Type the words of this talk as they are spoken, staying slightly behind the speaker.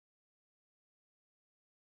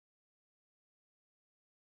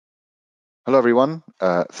Hello, everyone.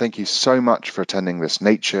 Thank you so much for attending this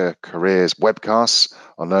Nature Careers webcast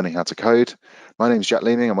on learning how to code. My name is Jack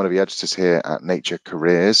Leeming. I'm one of the editors here at Nature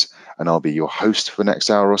Careers, and I'll be your host for the next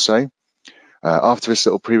hour or so. After this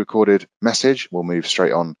little pre-recorded message, we'll move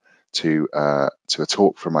straight on to a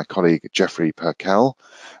talk from my colleague Jeffrey Perkel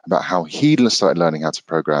about how he started learning how to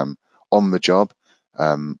program on the job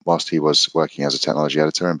whilst he was working as a technology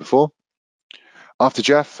editor and before. After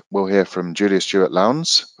Jeff, we'll hear from Julia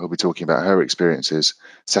Stewart-Lowndes, who'll be talking about her experiences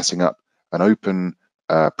setting up an open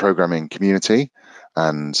programming community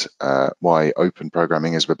and why open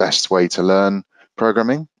programming is the best way to learn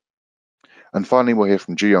programming. And finally, we'll hear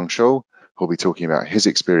from Ju-Young Cho, who'll be talking about his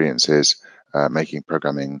experiences making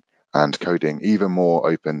programming and coding even more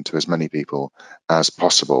open to as many people as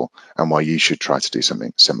possible and why you should try to do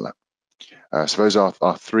something similar. So those are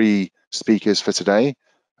our three speakers for today.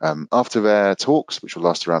 After their talks, which will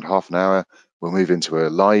last around half an hour, we'll move into a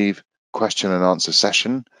live question and answer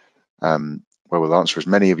session where we'll answer as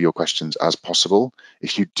many of your questions as possible.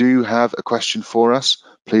 If you do have a question for us,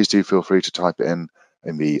 please do feel free to type it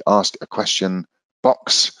in the Ask a Question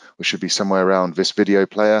box, which should be somewhere around this video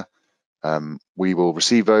player. We will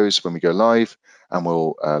receive those when we go live, and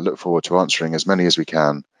we'll look forward to answering as many as we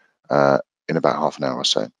can in about half an hour or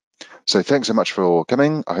so. So thanks so much for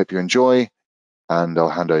coming. I hope you enjoy, and I'll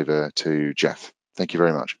hand over to Jeff. Thank you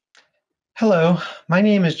very much. Hello, my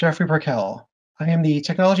name is Jeffrey Perkel. I am the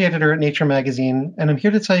technology editor at Nature magazine, and I'm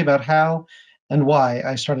here to tell you about how and why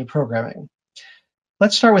I started programming.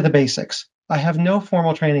 Let's start with the basics. I have no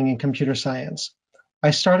formal training in computer science.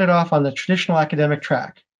 I started off on the traditional academic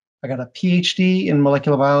track. I got a PhD in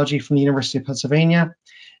molecular biology from the University of Pennsylvania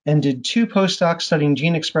and did 2 postdocs studying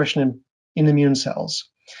gene expression in immune cells.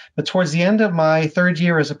 But towards the end of my third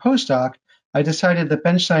year as a postdoc, I decided that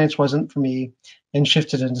bench science wasn't for me and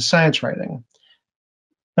shifted into science writing.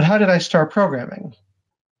 But how did I start programming?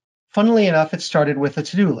 Funnily enough, it started with a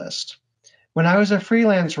to-do list. When I was a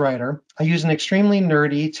freelance writer, I used an extremely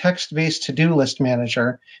nerdy text-based to-do list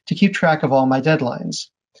manager to keep track of all my deadlines.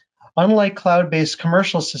 Unlike cloud-based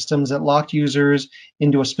commercial systems that locked users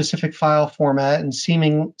into a specific file format and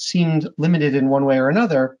seemed limited in one way or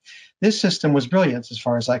another, this system was brilliant as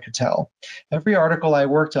far as I could tell. Every article I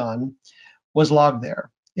worked on was logged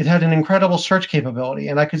there. It had an incredible search capability,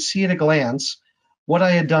 and I could see at a glance what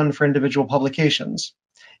I had done for individual publications.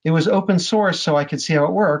 It was open source, so I could see how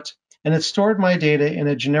it worked, and it stored my data in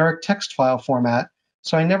a generic text file format,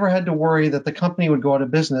 so I never had to worry that the company would go out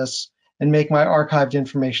of business and make my archived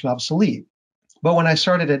information obsolete. But when I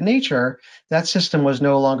started at Nature, that system was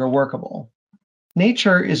no longer workable.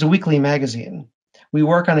 Nature is a weekly magazine. We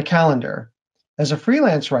work on a calendar. As a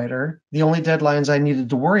freelance writer, the only deadlines I needed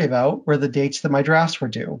to worry about were the dates that my drafts were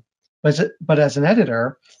due. But as an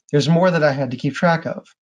editor, there's more that I had to keep track of.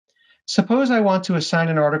 Suppose I want to assign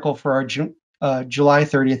an article for our July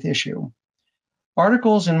 30th issue.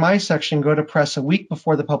 Articles in my section go to press a week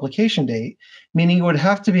before the publication date, meaning it would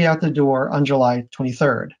have to be out the door on July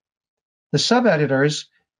 23rd. The sub-editors,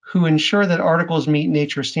 who ensure that articles meet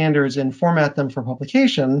Nature standards and format them for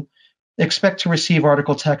publication, expect to receive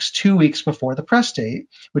article text 2 weeks before the press date,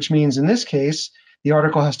 which means in this case, the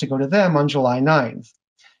article has to go to them on July 9th.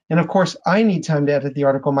 And of course, I need time to edit the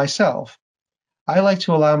article myself. I like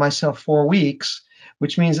to allow myself 4 weeks,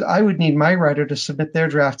 which means I would need my writer to submit their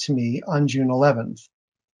draft to me on June 11th.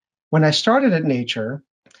 When I started at Nature,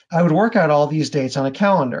 I would work out all these dates on a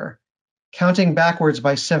calendar, counting backwards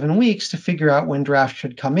by 7 weeks to figure out when drafts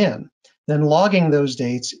should come in, then logging those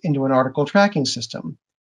dates into an article tracking system.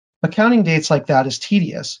 But counting dates like that is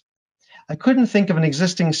tedious. I couldn't think of an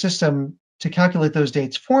existing system to calculate those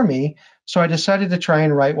dates for me, so I decided to try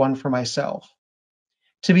and write one for myself.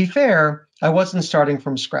 To be fair, I wasn't starting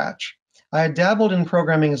from scratch. I had dabbled in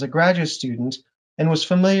programming as a graduate student and was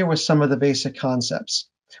familiar with some of the basic concepts,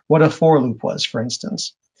 what a for loop was, for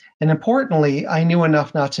instance. And importantly, I knew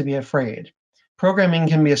enough not to be afraid. Programming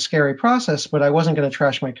can be a scary process, but I wasn't going to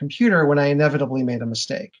trash my computer when I inevitably made a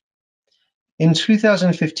mistake. In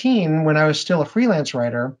 2015, when I was still a freelance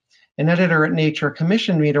writer, an editor at Nature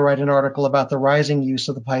commissioned me to write an article about the rising use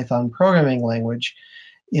of the Python programming language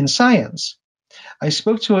in science. I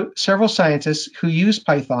spoke to several scientists who use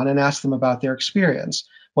Python and asked them about their experience,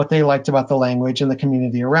 what they liked about the language and the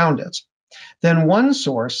community around it. Then one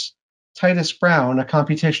source, Titus Brown, a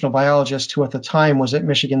computational biologist who at the time was at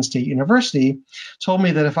Michigan State University, told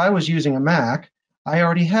me that if I was using a Mac, I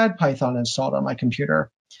already had Python installed on my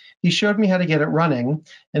computer. He showed me how to get it running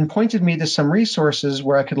and pointed me to some resources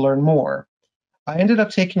where I could learn more. I ended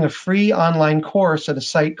up taking a free online course at a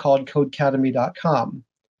site called codecademy.com.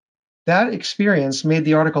 That experience made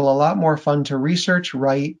the article a lot more fun to research,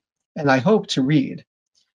 write, and I hope to read.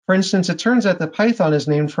 For instance, it turns out that Python is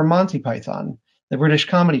named for Monty Python, the British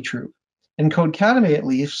comedy troupe, and Codecademy, at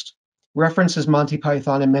least, references Monty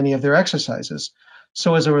Python in many of their exercises.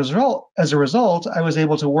 So as a result, I was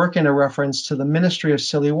able to work in a reference to the Ministry of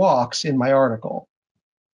Silly Walks in my article.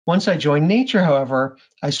 Once I joined Nature, however,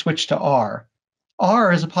 I switched to R.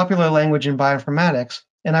 R is a popular language in bioinformatics,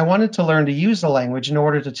 and I wanted to learn to use the language in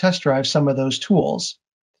order to test drive some of those tools.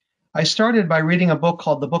 I started by reading a book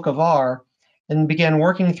called The Book of R and began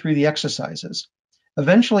working through the exercises.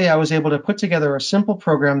 Eventually, I was able to put together a simple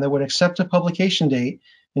program that would accept a publication date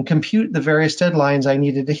and compute the various deadlines I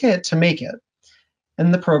needed to hit to make it.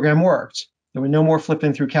 And the program worked. There were no more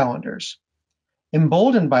flipping through calendars.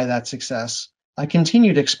 Emboldened by that success, I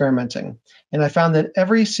continued experimenting, and I found that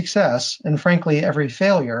every success, and frankly, every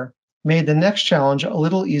failure, made the next challenge a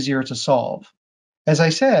little easier to solve. As I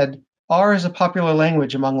said, R is a popular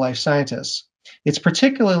language among life scientists. It's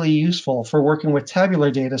particularly useful for working with tabular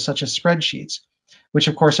data such as spreadsheets, which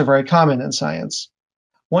of course are very common in science.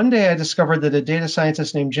 One day I discovered that a data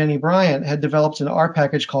scientist named Jenny Bryant had developed an R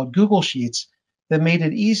package called Google Sheets that made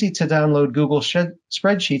it easy to download Google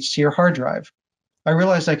spreadsheets to your hard drive. I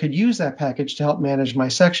realized I could use that package to help manage my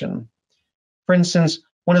section. For instance,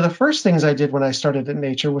 one of the first things I did when I started at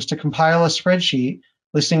Nature was to compile a spreadsheet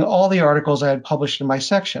listing all the articles I had published in my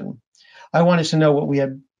section. I wanted to know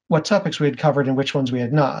what topics we had covered and which ones we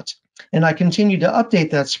had not. And I continued to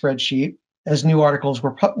update that spreadsheet as new articles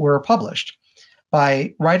were published.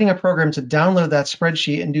 By writing a program to download that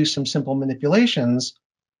spreadsheet and do some simple manipulations,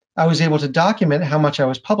 I was able to document how much I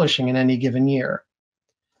was publishing in any given year.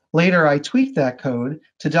 Later, I tweaked that code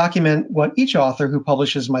to document what each author who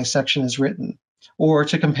publishes my section has written, or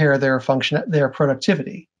to compare their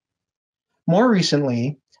productivity. More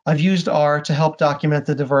recently, I've used R to help document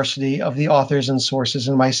the diversity of the authors and sources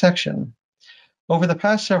in my section. Over the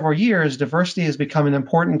past several years, diversity has become an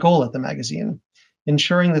important goal at the magazine,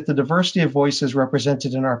 ensuring that the diversity of voices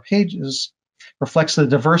represented in our pages reflects the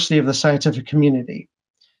diversity of the scientific community.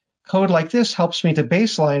 Code like this helps me to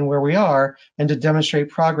baseline where we are and to demonstrate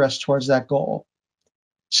progress towards that goal.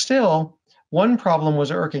 Still, one problem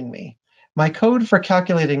was irking me. My code for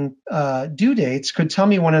calculating due dates could tell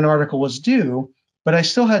me when an article was due, but I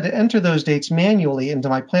still had to enter those dates manually into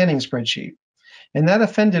my planning spreadsheet. And that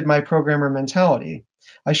offended my programmer mentality.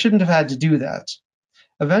 I shouldn't have had to do that.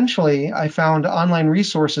 Eventually, I found online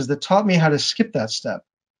resources that taught me how to skip that step.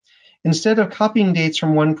 Instead of copying dates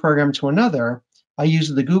from one program to another, I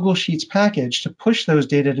used the Google Sheets package to push those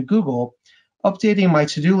data to Google, updating my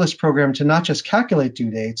to-do list program to not just calculate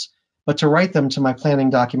due dates, but to write them to my planning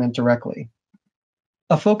document directly.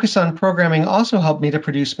 A focus on programming also helped me to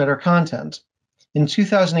produce better content. In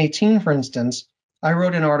 2018, for instance, I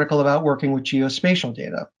wrote an article about working with geospatial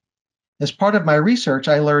data. As part of my research,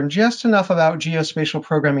 I learned just enough about geospatial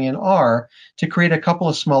programming in R to create a couple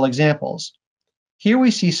of small examples. Here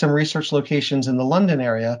we see some research locations in the London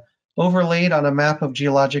area overlaid on a map of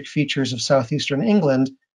geologic features of southeastern England,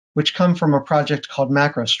 which come from a project called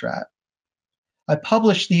MacroStrat. I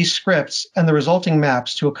published these scripts and the resulting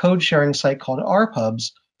maps to a code-sharing site called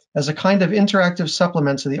RPubs as a kind of interactive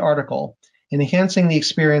supplement to the article, enhancing the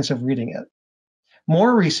experience of reading it.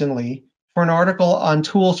 More recently, for an article on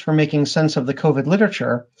tools for making sense of the COVID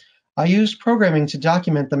literature, I used programming to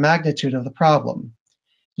document the magnitude of the problem.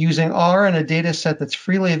 Using R and a data set that's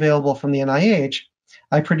freely available from the NIH,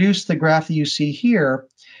 I produced the graph that you see here,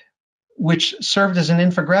 which served as an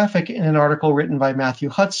infographic in an article written by Matthew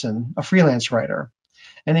Hudson, a freelance writer.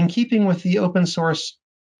 And in keeping with the open source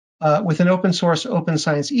open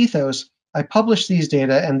science ethos, I published these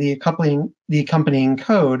data and the accompanying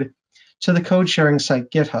code to the code sharing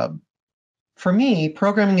site GitHub. For me,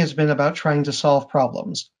 programming has been about trying to solve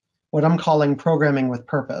problems, what I'm calling programming with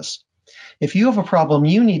purpose. If you have a problem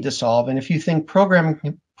you need to solve, and if you think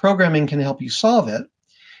programming can help you solve it,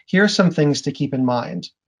 here are some things to keep in mind.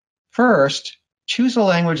 First, choose a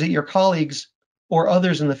language that your colleagues or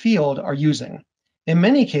others in the field are using. In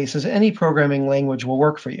many cases, any programming language will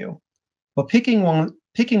work for you. But picking one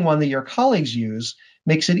that your colleagues use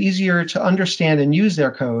makes it easier to understand and use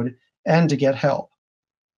their code and to get help.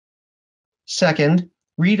 Second,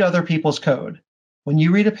 read other people's code. When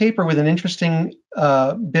you read a paper with an interesting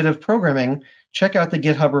bit of programming, check out the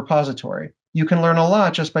GitHub repository. You can learn a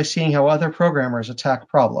lot just by seeing how other programmers attack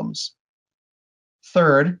problems.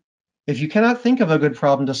 Third, if you cannot think of a good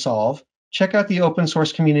problem to solve, check out the open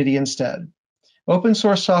source community instead. Open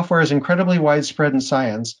source software is incredibly widespread in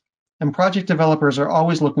science, and project developers are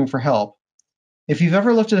always looking for help. If you've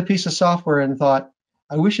ever looked at a piece of software and thought,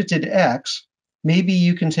 I wish it did X, maybe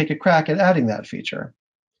you can take a crack at adding that feature.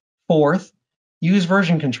 Fourth, Use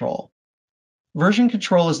version control. Version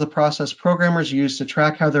control is the process programmers use to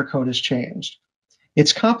track how their code has changed.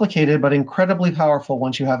 It's complicated but incredibly powerful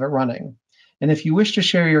once you have it running. And if you wish to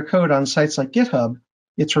share your code on sites like GitHub,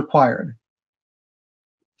 it's required.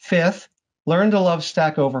 Fifth, learn to love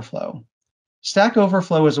Stack Overflow. Stack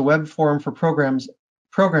Overflow is a web forum for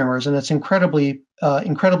programmers, and it's incredibly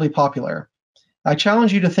popular. I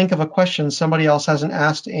challenge you to think of a question somebody else hasn't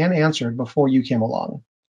asked and answered before you came along.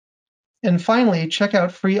 And finally, check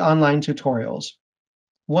out free online tutorials.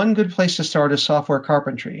 One good place to start is Software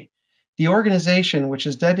Carpentry. The organization, which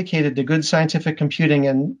is dedicated to good scientific computing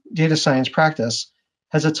and data science practice,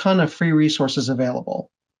 has a ton of free resources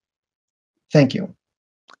available. Thank you.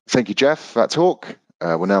 Thank you, Jeff, for that talk.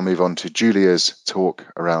 We'll now move on to Julia's talk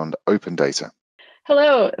around open data.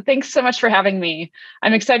 Hello, thanks so much for having me.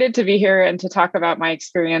 I'm excited to be here and to talk about my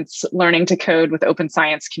experience learning to code with open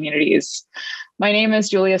science communities. My name is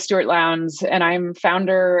Julia Stewart-Lowndes, and I'm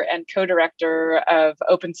founder and co-director of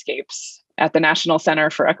OpenScapes at the National Center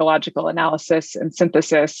for Ecological Analysis and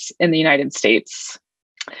Synthesis in the United States.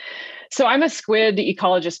 So I'm a squid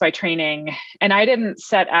ecologist by training, and I didn't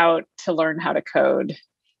set out to learn how to code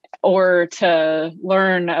or to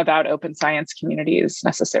learn about open science communities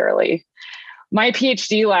necessarily. My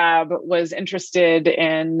PhD lab was interested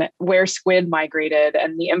in where squid migrated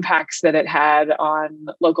and the impacts that it had on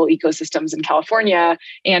local ecosystems in California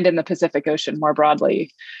and in the Pacific Ocean more broadly.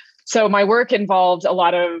 So my work involved a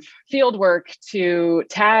lot of field work to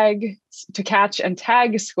catch and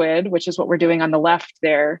tag squid, which is what we're doing on the left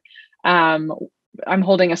there. I'm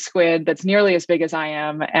holding a squid that's nearly as big as I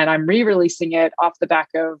am, and I'm re-releasing it off the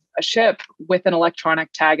back of a ship with an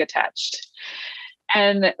electronic tag attached.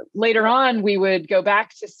 And later on, we would go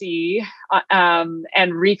back to sea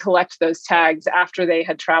and recollect those tags after they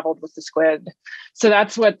had traveled with the squid. So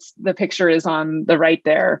that's what the picture is on the right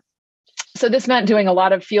there. So this meant doing a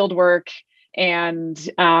lot of field work, and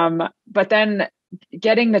but then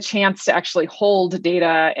getting the chance to actually hold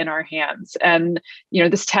data in our hands. And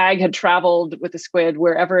this tag had traveled with the squid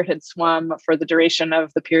wherever it had swum for the duration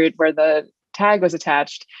of the period where the tag was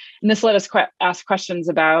attached. And this let us ask questions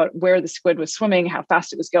about where the squid was swimming, how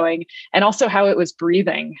fast it was going, and also how it was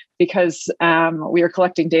breathing, because we are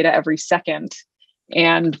collecting data every second,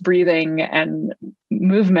 and breathing and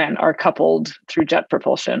movement are coupled through jet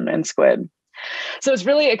propulsion in squid. So it's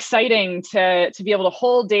really exciting to be able to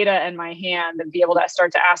hold data in my hand and be able to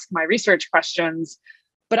start to ask my research questions.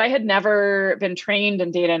 But I had never been trained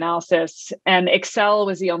in data analysis, and Excel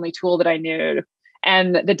was the only tool that I knew.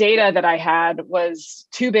 And the data that I had was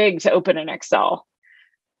too big to open in Excel.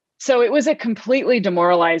 So it was a completely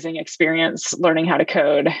demoralizing experience learning how to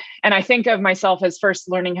code. And I think of myself as first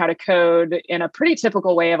learning how to code in a pretty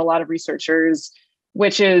typical way of a lot of researchers,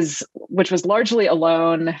 which was largely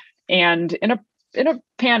alone and in a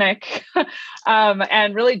panic,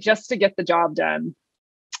 and really just to get the job done.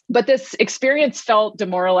 But this experience felt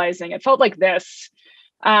demoralizing. It felt like this.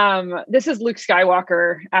 This is Luke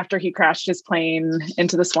Skywalker after he crashed his plane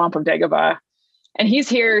into the swamp of Dagobah. And he's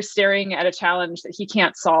here staring at a challenge that he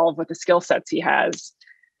can't solve with the skill sets he has.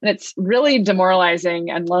 And it's really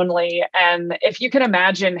demoralizing and lonely. And if you can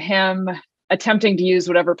imagine him attempting to use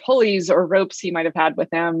whatever pulleys or ropes he might have had with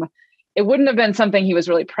him, it wouldn't have been something he was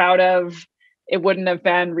really proud of. It wouldn't have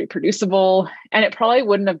been reproducible, and it probably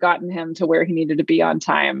wouldn't have gotten him to where he needed to be on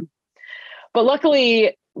time. But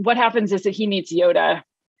luckily, what happens is that he meets Yoda.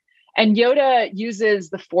 And Yoda uses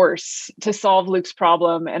the Force to solve Luke's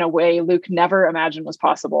problem in a way Luke never imagined was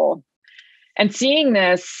possible. And seeing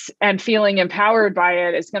this and feeling empowered by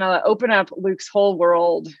it is going to open up Luke's whole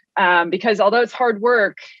world, because although it's hard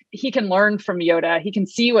work, he can learn from Yoda. He can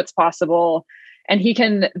see what's possible, and he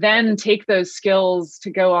can then take those skills to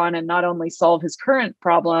go on and not only solve his current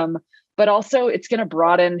problem, but also it's going to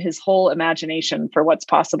broaden his whole imagination for what's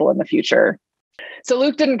possible in the future. So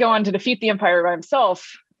Luke didn't go on to defeat the Empire by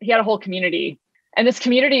himself. He had a whole community. And this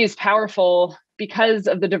community is powerful because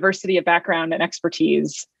of the diversity of background and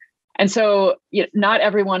expertise. And so not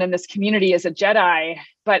everyone in this community is a Jedi,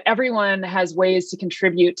 but everyone has ways to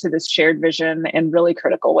contribute to this shared vision in really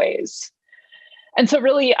critical ways. And so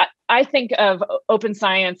really, I think of open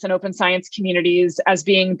science and open science communities as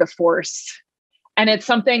being the Force. And it's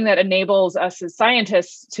something that enables us as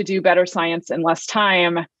scientists to do better science in less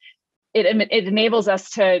time. It enables us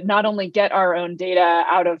to not only get our own data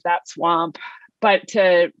out of that swamp, but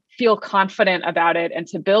to feel confident about it and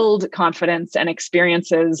to build confidence and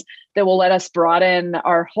experiences that will let us broaden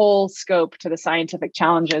our whole scope to the scientific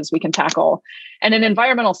challenges we can tackle. And in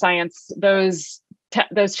environmental science, those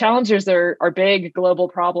challenges are big global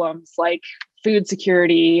problems like food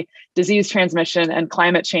security, disease transmission, and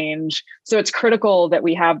climate change. So it's critical that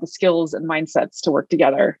we have the skills and mindsets to work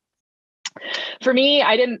together. For me,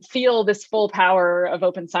 I didn't feel this full power of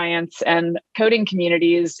open science and coding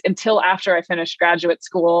communities until after I finished graduate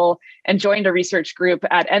school and joined a research group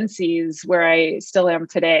at NCEAS, where I still am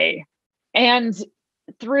today. And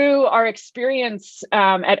through our experience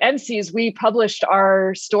at NCEAS, we published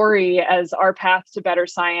our story as our path to better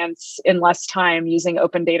science in less time using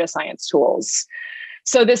open data science tools.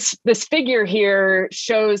 So this figure here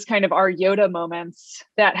shows kind of our Yoda moments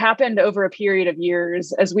that happened over a period of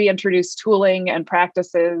years as we introduced tooling and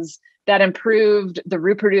practices that improved the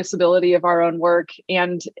reproducibility of our own work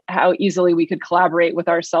and how easily we could collaborate with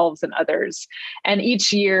ourselves and others. And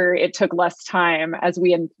each year it took less time as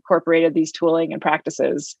we incorporated these tooling and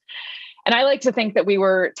practices. And I like to think that we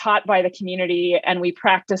were taught by the community and we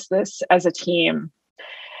practiced this as a team.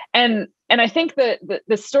 And I think that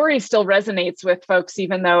the story still resonates with folks,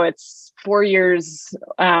 even though it's 4 years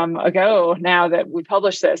ago now that we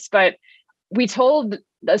published this. But we told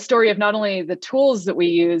a story of not only the tools that we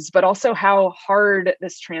use, but also how hard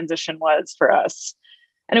this transition was for us.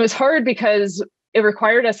 And it was hard because it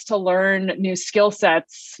required us to learn new skill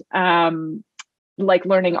sets, like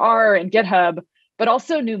learning R and GitHub, but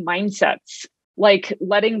also new mindsets, like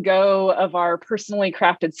letting go of our personally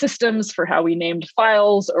crafted systems for how we named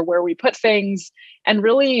files or where we put things, and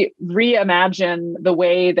really reimagine the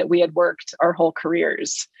way that we had worked our whole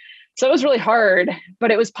careers. So it was really hard,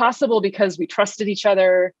 but it was possible because we trusted each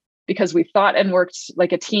other, because we thought and worked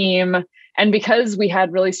like a team, and because we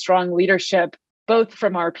had really strong leadership, both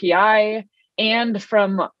from our PI and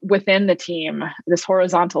from within the team, this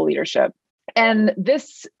horizontal leadership. And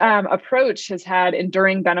this approach has had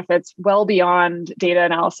enduring benefits well beyond data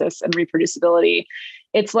analysis and reproducibility.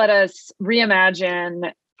 It's let us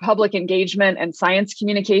reimagine public engagement and science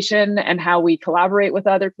communication and how we collaborate with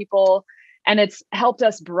other people. And it's helped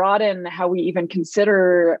us broaden how we even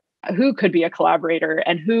consider who could be a collaborator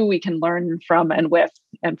and who we can learn from and with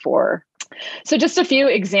and for. So just a few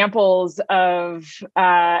examples of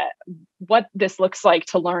what this looks like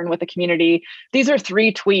to learn with the community. These are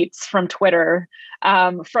 3 tweets from Twitter,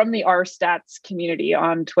 from the R-Stats community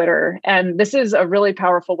on Twitter. And this is a really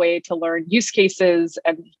powerful way to learn use cases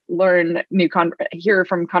and learn hear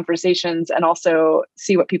from conversations and also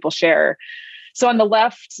see what people share. So on the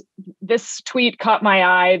left, this tweet caught my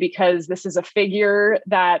eye because this is a figure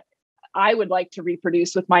that I would like to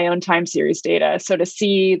reproduce with my own time series data. So to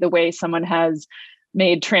see the way someone has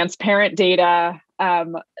made transparent data,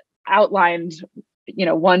 outlined,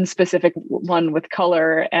 one specific one with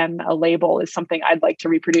color and a label is something I'd like to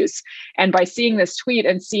reproduce. And by seeing this tweet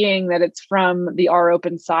and seeing that it's from the R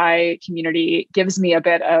Open Sci community gives me a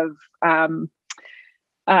bit of,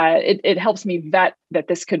 it helps me vet that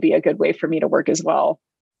this could be a good way for me to work as well.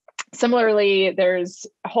 Similarly, there's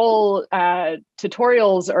whole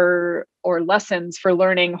tutorials or lessons for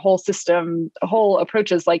learning whole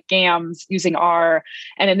approaches like GAMS using R.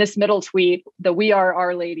 And in this middle tweet, the We Are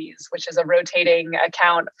R Ladies, which is a rotating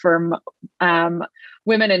account from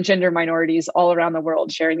women and gender minorities all around the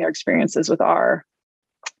world sharing their experiences with R.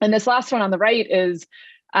 And this last one on the right is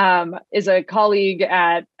a colleague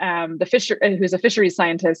at who's a fisheries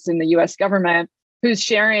scientist in the U.S. government, who's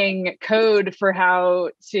sharing code for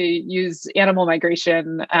how to use animal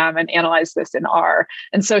migration and analyze this in R.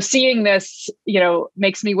 And so seeing this,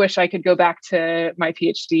 makes me wish I could go back to my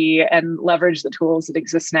PhD and leverage the tools that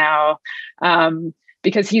exist now,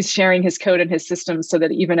 because he's sharing his code and his systems so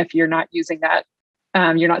that even if you're not using that,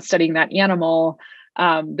 you're not studying that animal,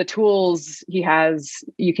 the tools he has,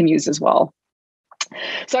 you can use as well.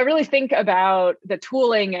 So I really think about the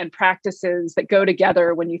tooling and practices that go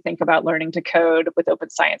together when you think about learning to code with open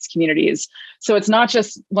science communities. So it's not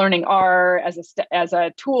just learning R as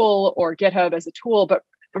a tool or GitHub as a tool, but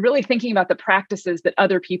really thinking about the practices that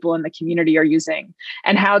other people in the community are using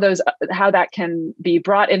and how that can be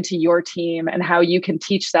brought into your team and how you can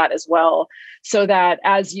teach that as well. So that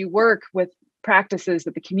as you work with practices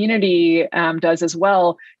that the community does as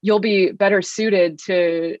well, you'll be better suited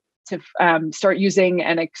to start using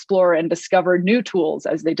and explore and discover new tools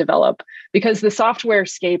as they develop, because the software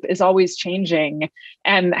scape is always changing.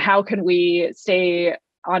 And how can we stay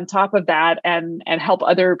on top of that and help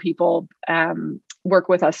other people work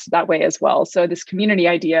with us that way as well? So this community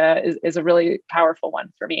idea is a really powerful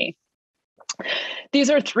one for me. These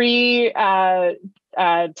are 3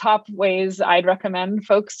 top ways I'd recommend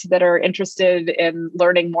folks that are interested in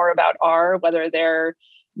learning more about R, whether they're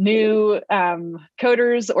new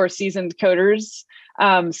coders or seasoned coders.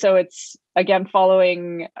 So it's, again,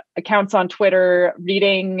 following accounts on Twitter,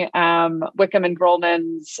 reading Wickham and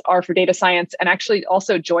Grollman's R for Data Science, and actually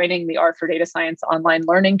also joining the R for Data Science online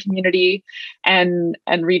learning community and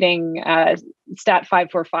reading Stat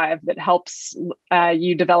 545 that helps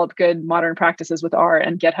you develop good modern practices with R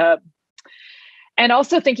and GitHub. And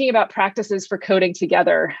also thinking about practices for coding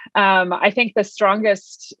together. I think the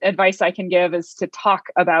strongest advice I can give is to talk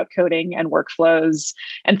about coding and workflows.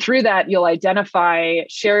 And through that, you'll identify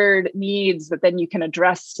shared needs that then you can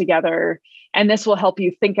address together. And this will help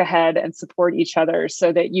you think ahead and support each other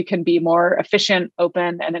so that you can be more efficient,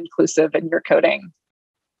 open, and inclusive in your coding.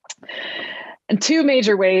 And two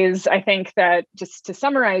major ways, I think that, just to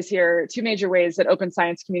summarize here, two major ways that open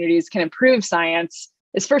science communities can improve science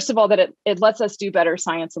is, first of all, that it lets us do better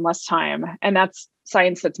science in less time. And that's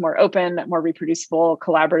science that's more open, more reproducible,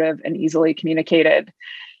 collaborative, and easily communicated.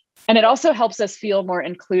 And it also helps us feel more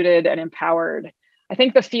included and empowered. I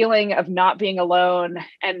think the feeling of not being alone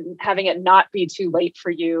and having it not be too late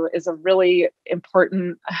for you is a really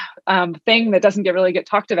important thing that doesn't really get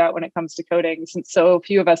talked about when it comes to coding, since so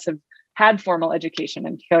few of us have had formal education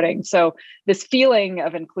in coding. So this feeling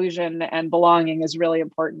of inclusion and belonging is really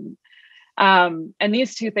important. And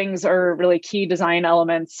these two things are really key design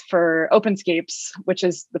elements for OpenScapes, which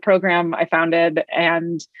is the program I founded,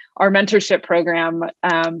 and our mentorship program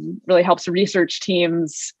really helps research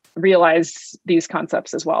teams realize these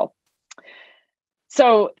concepts as well.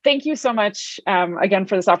 So thank you so much again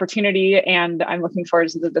for this opportunity, and I'm looking forward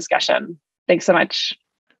to the discussion. Thanks so much.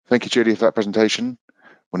 Thank you, Julie, for that presentation.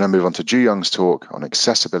 We'll now move on to Ju Young's talk on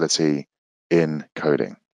accessibility in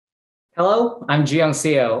coding. Hello, I'm Ju Young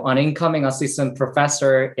Seo, an incoming assistant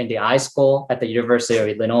professor in the iSchool at the University of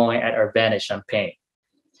Illinois at Urbana-Champaign.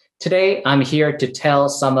 Today, I'm here to tell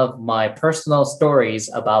some of my personal stories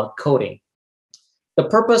about coding. The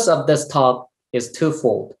purpose of this talk is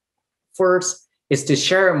twofold. First is to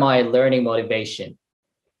share my learning motivation.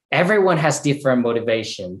 Everyone has different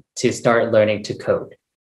motivation to start learning to code.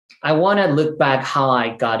 I want to look back how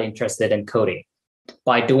I got interested in coding.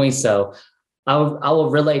 By doing so, I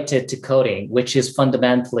will relate it to coding, which is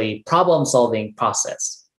fundamentally problem-solving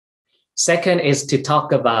process. Second is to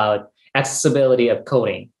talk about accessibility of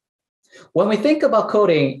coding. When we think about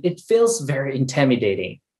coding, it feels very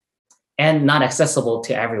intimidating and not accessible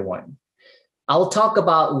to everyone. I will talk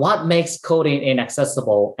about what makes coding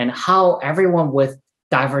inaccessible and how everyone with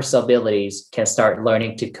diverse abilities can start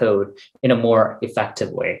learning to code in a more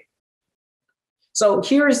effective way. So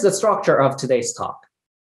here is the structure of today's talk.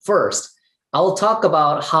 First, I will talk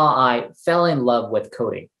about how I fell in love with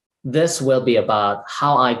coding. This will be about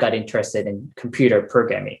how I got interested in computer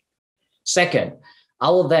programming. Second, I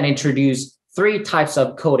will then introduce 3 types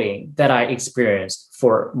of coding that I experienced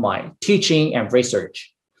for my teaching and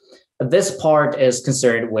research. This part is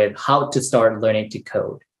concerned with how to start learning to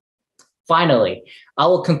code. Finally, I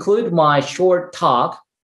will conclude my short talk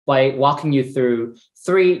by walking you through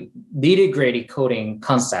 3 nitty-gritty coding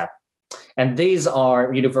concepts. And these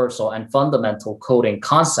are universal and fundamental coding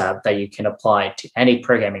concepts that you can apply to any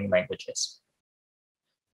programming languages.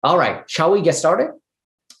 All right, shall we get started?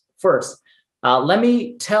 First, let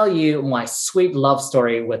me tell you my sweet love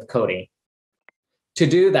story with coding. To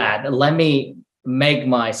do that, let me make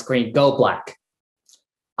my screen go black.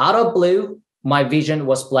 Out of blue, my vision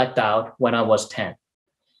was blacked out when I was 10.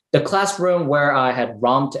 The classroom where I had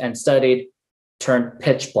romped and studied turned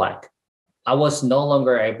pitch black. I was no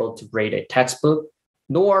longer able to read a textbook,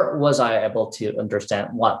 nor was I able to understand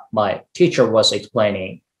what my teacher was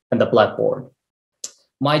explaining on the blackboard.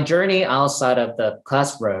 My journey outside of the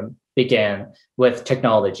classroom began with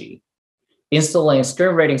technology. Installing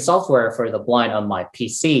screen reading software for the blind on my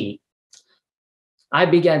PC, I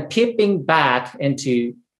began peeping back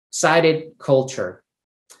into sighted culture.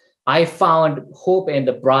 I found hope in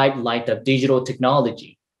the bright light of digital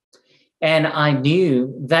technology. And I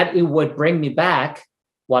knew that it would bring me back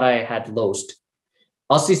what I had lost.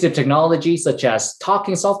 Assistive technology such as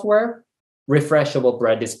talking software, refreshable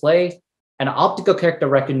bright display, and optical character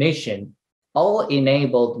recognition all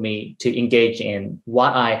enabled me to engage in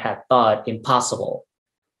what I had thought impossible,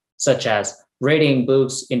 such as reading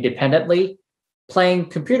books independently, playing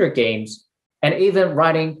computer games, and even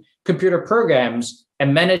writing computer programs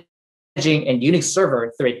and managing a Unix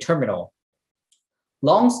server through a terminal.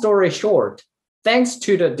 Long story short, thanks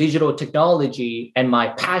to the digital technology and my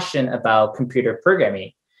passion about computer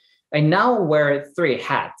programming, I now wear 3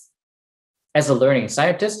 hats. As a learning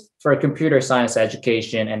scientist for computer science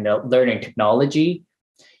education and learning technology,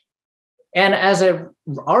 and as a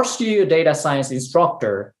RStudio data science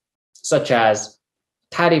instructor, such as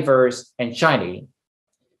Tidyverse and Shiny.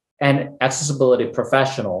 and accessibility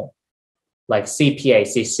professional like CPA,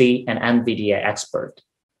 CC, and NVDA expert.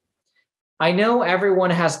 I know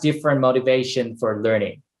everyone has different motivation for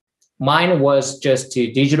learning. Mine was just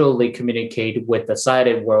to digitally communicate with the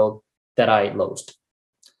sighted world that I lost.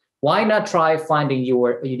 Why not try finding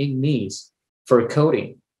your unique needs for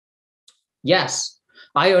coding? Yes,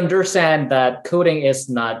 I understand that coding is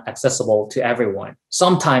not accessible to everyone.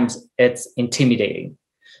 Sometimes it's intimidating.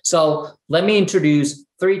 So let me introduce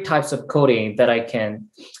 3 types of coding that I can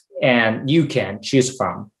and you can choose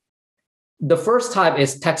from. The first type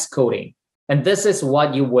is text coding, and this is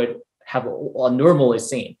what you would have normally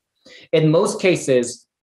seen. In most cases,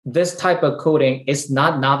 this type of coding is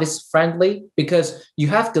not novice friendly because you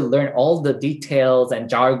have to learn all the details and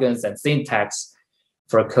jargons and syntax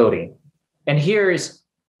for coding. And here's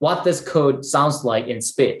what this code sounds like in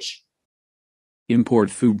speech. Import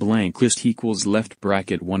foo blank list equals left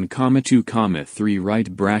bracket 1 comma 2 comma 3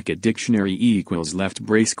 right bracket dictionary equals left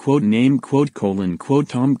brace quote name quote colon quote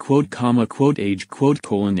Tom quote comma quote age quote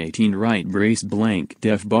colon 18 right brace blank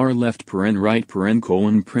def bar left paren right paren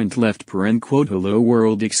colon print left paren quote hello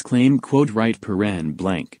world exclaim quote right paren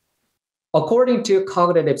blank. According to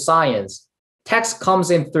cognitive science, text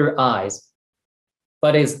comes in through eyes,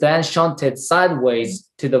 but is then shunted sideways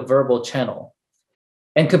to the verbal channel.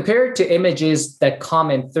 And compared to images that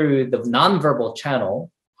come in through the nonverbal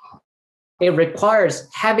channel, it requires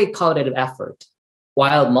heavy cognitive effort.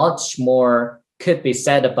 While much more could be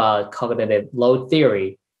said about cognitive load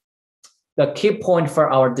theory, the key point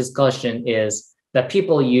for our discussion is that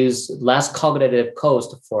people use less cognitive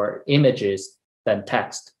cost for images than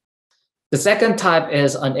text. The second type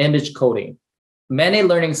is an image coding. Many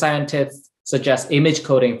learning scientists suggest image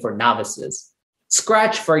coding for novices.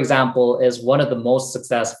 Scratch, for example, is one of the most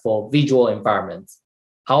successful visual environments.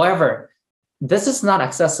 However, this is not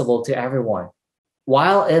accessible to everyone.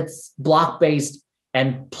 While its block-based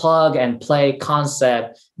and plug-and-play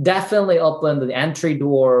concept definitely opened the entry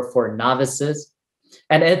door for novices,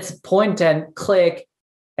 and its point-and-click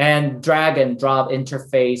and drag-and-drop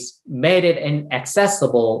interface made it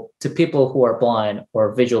inaccessible to people who are blind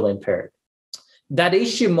or visually impaired. That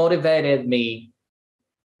issue motivated me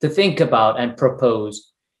to think about and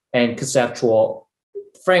propose a conceptual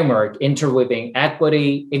framework interweaving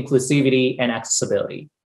equity, inclusivity, and accessibility.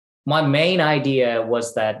 My main idea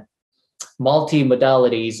was that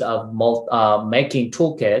multi-modalities of making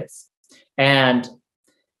toolkits and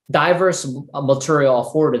diverse material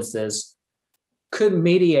affordances could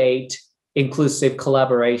mediate inclusive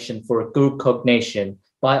collaboration for group cognition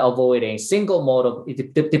by avoiding single mode of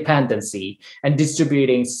dependency and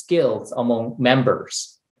distributing skills among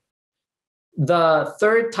members. The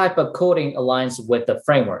third type of coding aligns with the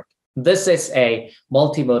framework. This is a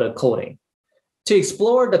multimodal coding. To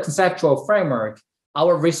explore the conceptual framework,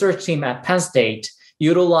 our research team at Penn State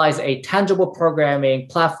utilized a tangible programming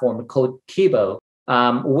platform called Kibo.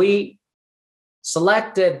 We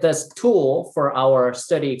selected this tool for our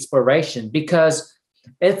study exploration because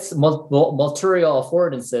its material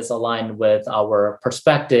affordances align with our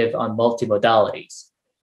perspective on multimodalities.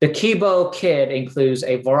 The Kibo kit includes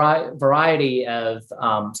a variety of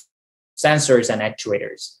sensors and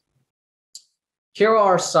actuators. Here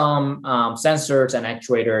are some sensors and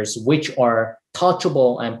actuators which are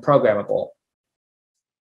touchable and programmable.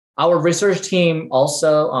 Our research team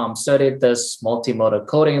also studied this multimodal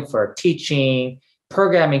coding for teaching,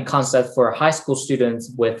 programming concepts for high school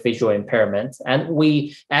students with visual impairment, and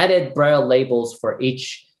we added Braille labels for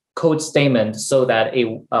each code statement so that it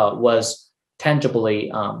was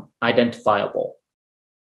tangibly identifiable.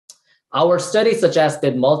 Our study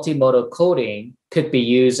suggested multimodal coding could be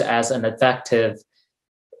used as an effective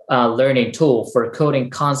learning tool for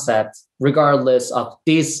coding concepts regardless of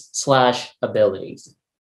these/abilities.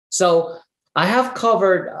 So I have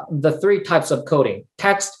covered the 3 types of coding: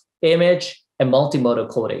 text, image, and multimodal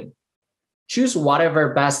coding. Choose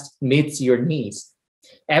whatever best meets your needs.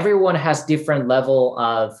 Everyone has different level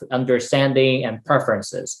of understanding and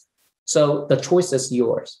preferences. So the choice is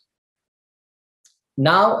yours.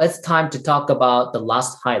 Now it's time to talk about the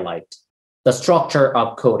last highlight, the structure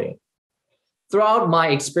of coding. Throughout my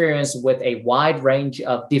experience with a wide range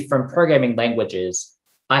of different programming languages,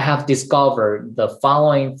 I have discovered the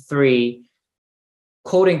following 3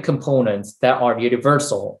 coding components that are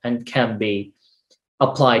universal and can be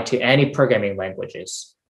applied to any programming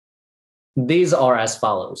languages. These are as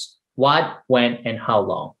follows: what, when, and how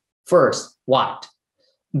long. First, what.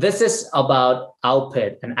 This is about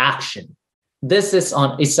output and action. This is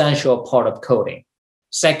an essential part of coding.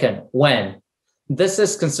 Second, when. This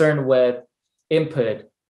is concerned with input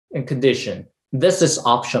and condition. This is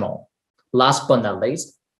optional. Last but not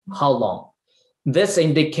least, how long. This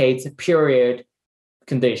indicates period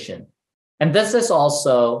condition. And this is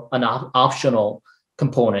also an optional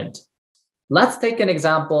component. Let's take an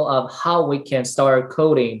example of how we can start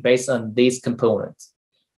coding based on these components.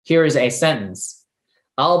 Here is a sentence.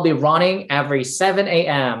 I'll be running every 7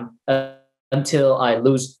 a.m. until I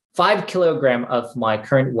lose 5 kilograms of my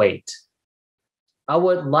current weight. I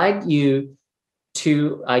would like you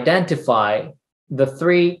to identify the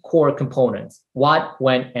 3 core components: what,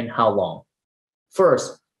 when, and how long.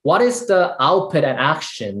 First, what is the output and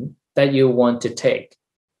action that you want to take?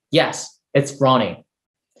 Yes, it's running.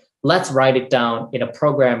 Let's write it down in a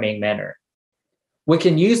programming manner. We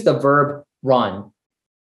can use the verb run.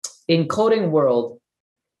 In coding world,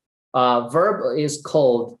 verb is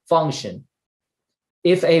called function.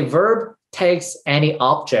 If a verb takes any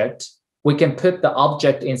object, we can put the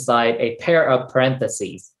object inside a pair of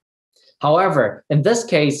parentheses. However, in this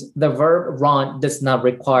case, the verb run does not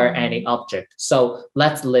require any object, so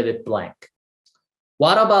let's leave it blank.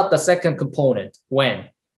 What about the second component, when?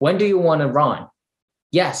 When do you want to run?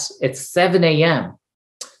 Yes, it's 7 a.m.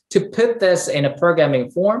 To put this in a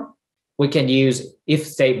programming form, we can use if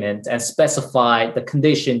statement and specify the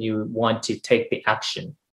condition you want to take the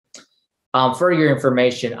action. For your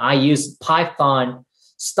information, I use Python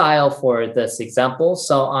style for this example,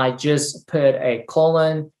 so I just put a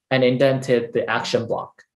colon and indented the action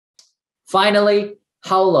block. Finally,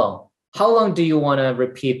 how long? How long do you want to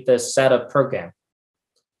repeat this set of program?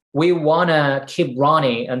 We want to keep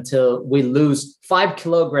running until we lose 5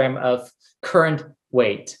 kilograms of current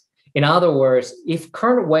weight. In other words, if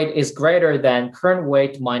current weight is greater than current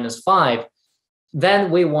weight minus 5,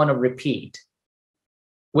 then we want to repeat.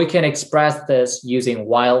 We can express this using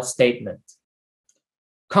while statement.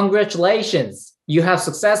 Congratulations! You have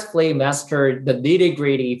successfully mastered the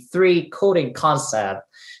nitty-gritty 3 coding concept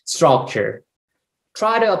structure.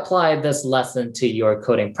 Try to apply this lesson to your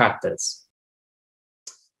coding practice.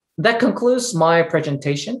 That concludes my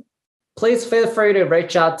presentation. Please feel free to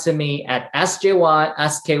reach out to me at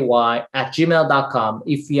sjysky@gmail.com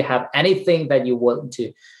if you have anything that you want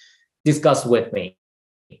to discuss with me.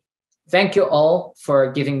 Thank you all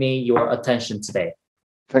for giving me your attention today.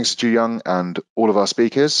 Thanks to Ju Young and all of our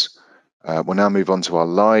speakers. We'll now move on to our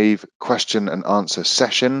live question and answer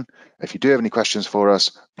session. If you do have any questions for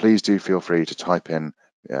us, please do feel free to type in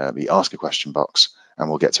the Ask a Question box, and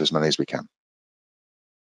we'll get to as many as we can.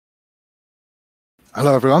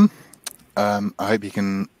 Hello, everyone. I hope you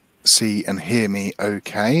can see and hear me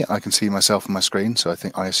okay. I can see myself on my screen, so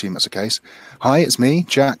I assume that's the case. Hi, it's me,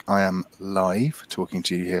 Jack. I am live talking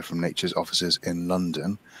to you here from Nature's offices in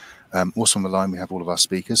London. Also on the line, we have all of our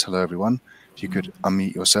speakers. Hello, everyone. If you could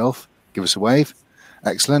unmute yourself, give us a wave.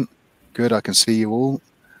 Excellent. Good. I can see you all.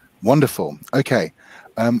 Wonderful. Okay.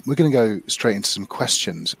 We're going to go straight into some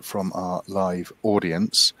questions from our live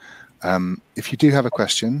audience. If you do have a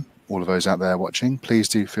question, all of those out there watching, please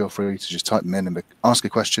do feel free to just type them in the Ask a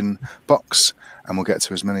Question box, and we'll get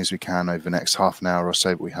to as many as we can over the next half an hour or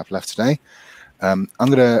so that we have left today. I'm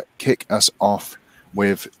going to kick us off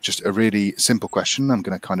with just a really simple question. I'm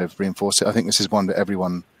going to kind of reinforce it. I think this is one that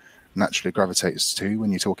everyone naturally gravitates to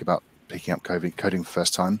when you talk about picking up coding for the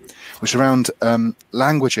first time, which is around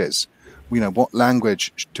languages. You know, what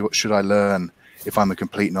language should I learn if I'm a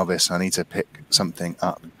complete novice and I need to pick something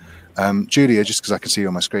up? Julia, just because I can see you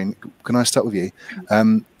on my screen, can I start with you?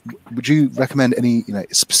 Would you recommend any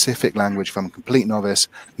specific language if I'm a complete novice,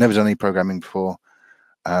 never done any programming before?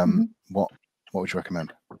 What would you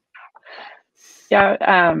recommend?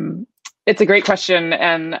 Yeah, it's a great question,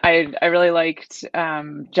 and I really liked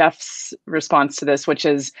Jeff's response to this, which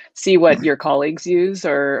is see what your colleagues use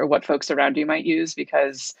or what folks around you might use,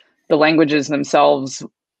 because the languages themselves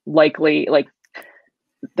likely, like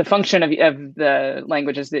the function of the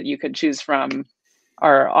languages that you could choose from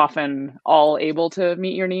are often all able to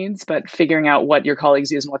meet your needs, but figuring out what your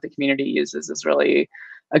colleagues use and what the community uses is really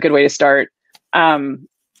a good way to start.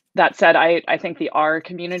 That said, I think the R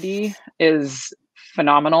community is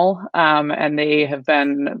phenomenal, and they have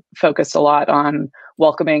been focused a lot on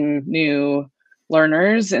welcoming new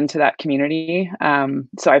learners into that community.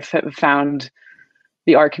 So I've found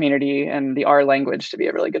the R community and the R language to be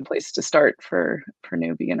a really good place to start for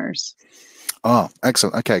new beginners. Oh,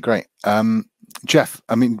 excellent. Okay, great. Jeff,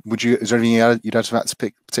 I mean, is there anything you'd add to that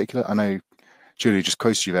particular? I know Julie just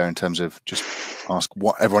quoted you there in terms of just ask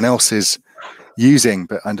what everyone else is using,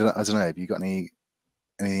 but I don't know. Have you got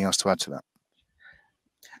anything else to add to that?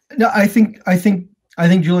 No, I think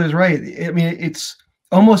Julia's right. I mean, it's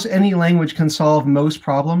almost any language can solve most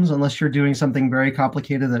problems unless you're doing something very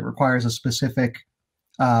complicated that requires a specific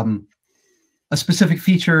a specific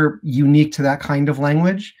feature unique to that kind of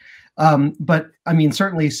language. But I mean,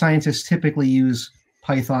 certainly scientists typically use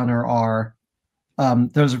Python or R.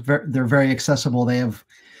 Those are they're very accessible. They have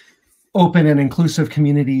open and inclusive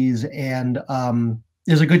communities, and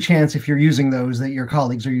there's a good chance if you're using those that your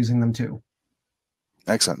colleagues are using them too.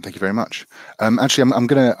 Excellent, thank you very much. Actually, I'm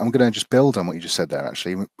gonna just build on what you just said there.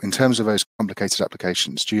 Actually, in terms of those complicated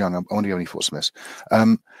applications, Jiyoung, I wonder if you have any thoughts on this.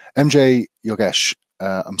 MJ Yogesh,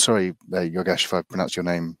 I'm sorry, Yogesh, if I pronounced your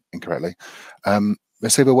name incorrectly.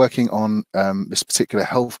 Let's say we're working on this particular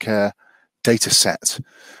healthcare data set,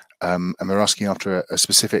 and we're asking after a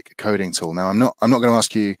specific coding tool. Now, I'm not going to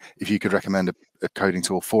ask you if you could recommend a coding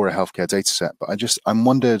tool for a healthcare data set, but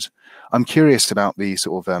I'm curious about the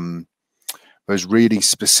sort of those really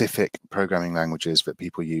specific programming languages that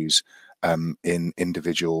people use in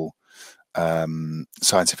individual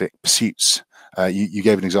scientific pursuits. You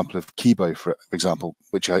gave an example of Kibo, for example,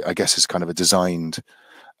 which I guess is kind of a designed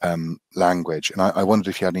language. And I wondered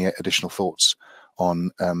if you had any additional thoughts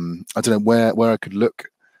on, I don't know, where I could look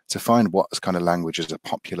to find what kind of languages are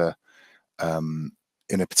popular in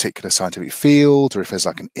a particular scientific field, or if there's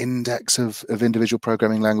like an index of individual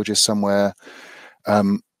programming languages somewhere.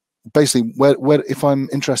 Basically, where if I'm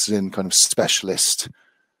interested in kind of specialist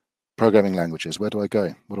programming languages, where do I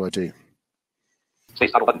go? What do I do? I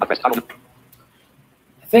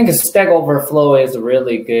think Stack Overflow is a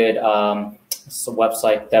really good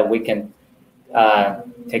website that we can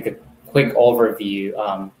take a quick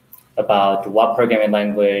overview about what programming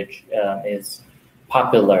language is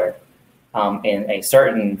popular in a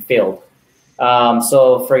certain field.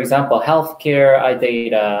 So, for example, healthcare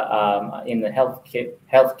data in the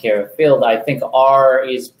healthcare field, I think R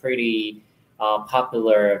is pretty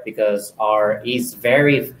popular because R is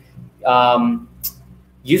very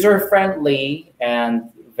user-friendly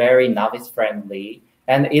and very novice-friendly,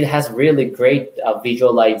 and it has really great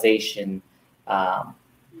visualization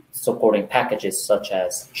supporting packages such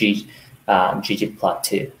as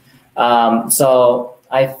ggplot2. So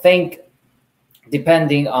I think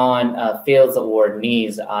depending on fields or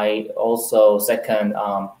needs, I also second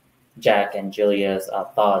Jack and Julia's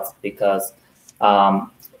thoughts, because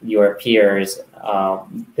your peers,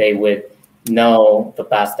 they would know the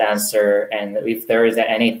best answer. And if there is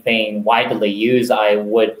anything widely used, I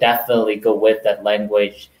would definitely go with that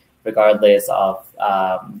language regardless of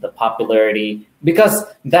the popularity, because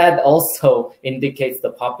that also indicates the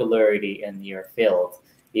popularity in your field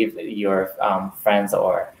if your friends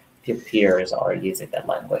or peers are using that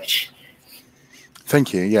language.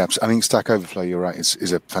 Thank you. Yeah, I think Stack Overflow, you're right,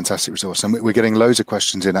 is a fantastic resource. And we're getting loads of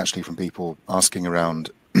questions in actually from people asking around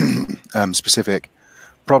specific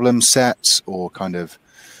problem sets, or kind of,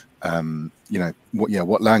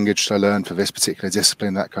 what language should I learn for this particular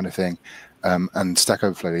discipline, that kind of thing. And Stack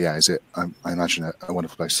Overflow, yeah, I imagine a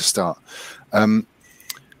wonderful place to start.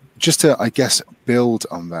 Just to, I guess, build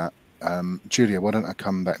on that, Julia, why don't I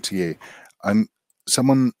come back to you? I've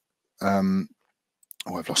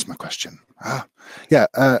lost my question.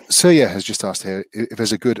 Surya has just asked here if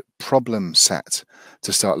there's a good problem set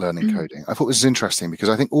to start learning coding. I thought this was interesting because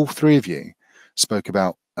I think all three of you spoke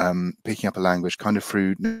about picking up a language kind of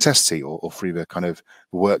through necessity, or through the kind of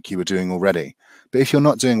work you were doing already. But if you're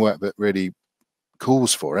not doing work that really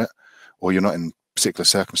calls for it, or you're not in particular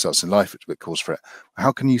circumstances in life that calls for it,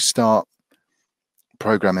 how can you start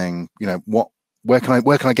programming? Where can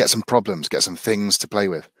I get some problems, get some things to play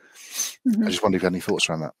with? I just wonder if you had any thoughts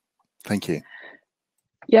around that. Thank you.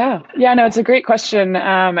 Yeah, no, it's a great question,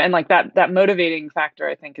 and like that motivating factor,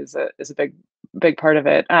 I think, is a big part of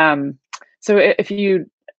it. So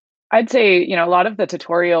I'd say, a lot of the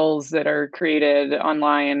tutorials that are created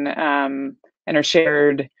online and are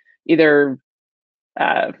shared either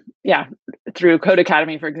through Code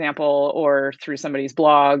Academy, for example, or through somebody's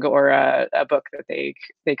blog, or a book that they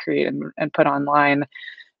create and put online.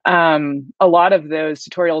 A lot of those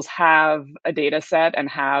tutorials have a data set and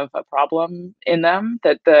have a problem in them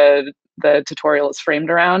that the tutorial is framed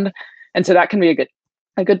around. And so that can be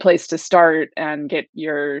a good place to start and get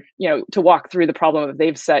your, to walk through the problem that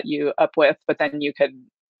they've set you up with, but then you could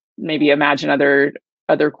maybe imagine other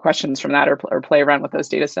questions from that, or play around with those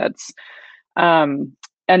data sets. And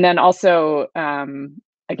then also,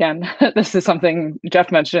 again, this is something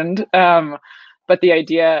Jeff mentioned, but the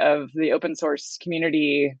idea of the open source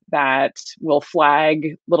community that will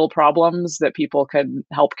flag little problems that people could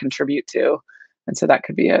help contribute to. And so that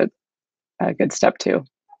could be a good step too.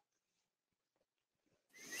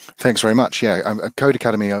 Thanks very much. Yeah, Code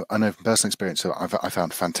Academy, I know from personal experience, so I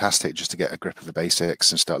found fantastic just to get a grip of the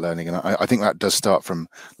basics and start learning. And I think that does start from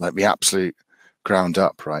like the absolute ground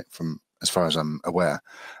up, right, from as far as I'm aware.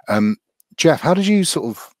 Jeff, how did you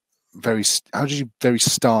very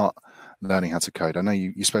start learning how to code? I know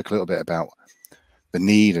you spoke a little bit about the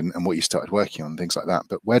need and what you started working on, things like that,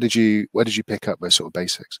 but where did you pick up those sort of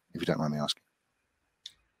basics, if you don't mind me asking?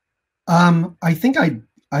 I think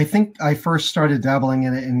I first started dabbling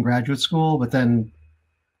in it in graduate school, but then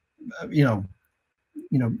it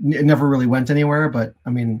never really went anywhere. But I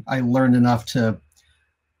mean, I learned enough so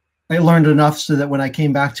that when I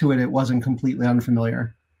came back to it, it wasn't completely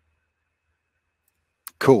unfamiliar.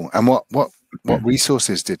 Cool. And what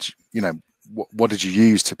resources did what did you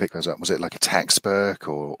use to pick those up? Was it like a textbook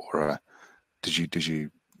or did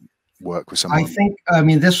you work with someone?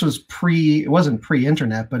 This was it wasn't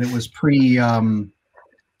pre-internet, but it was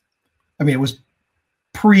it was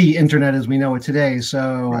pre-internet as we know it today.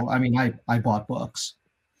 So, right. I bought books.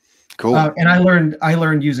 Cool. And I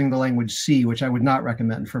learned using the language C, which I would not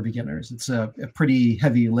recommend for beginners. It's a pretty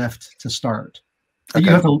heavy lift to start. Okay.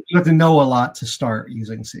 You have to know a lot to start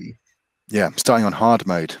using C. Yeah, starting on hard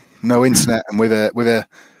mode, no internet, and with a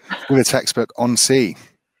textbook on C.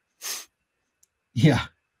 Yeah.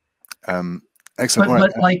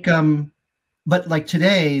 Excellent. But like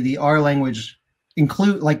today, the R language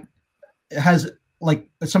has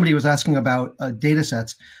somebody was asking about data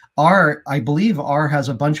sets. I believe R has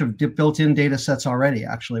a bunch of built-in data sets already,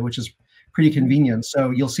 actually, which is pretty convenient.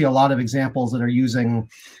 So you'll see a lot of examples that are using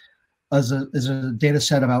as a data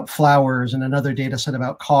set about flowers and another data set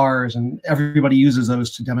about cars, and everybody uses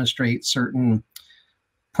those to demonstrate certain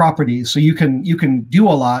properties. So you can do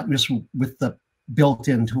a lot just with the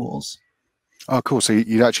built-in tools. Oh, cool. So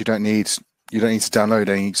you actually don't need to download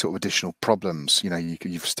any sort of additional problems.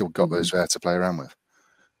 You've still got those there to play around with.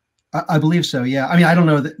 I believe so. Yeah. I mean, I don't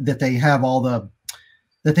know that they have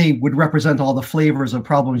that they would represent all the flavors of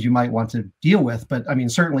problems you might want to deal with. But I mean,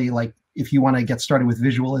 certainly, like if you want to get started with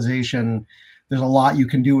visualization, there's a lot you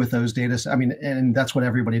can do with those data. I mean, and that's what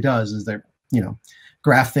everybody does is they're,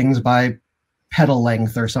 graph things by pedal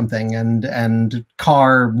length or something and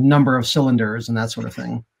car number of cylinders and that sort of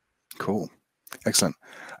thing. Cool. Excellent.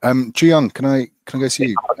 Jiyoung, can I go to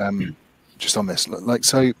you just on this?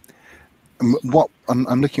 What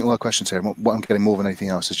I'm looking at all our questions here. And what I'm getting more than anything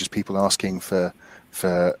else is just people asking for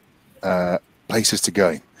places to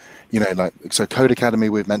go. So Code Academy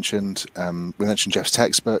we've mentioned. We mentioned Jeff's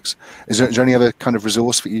textbooks. Is there any other kind of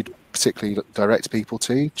resource that you'd particularly direct people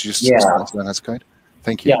to just start to learn how to code?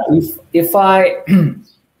 Thank you. Yeah. If I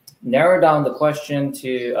narrow down the question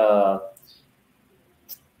to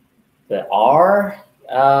the R.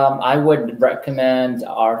 I would recommend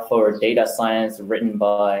R for Data Science, written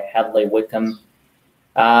by Hadley Wickham.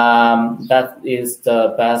 That is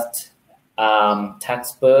the best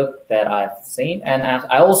textbook that I've seen, and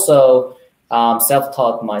I also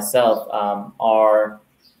self-taught myself R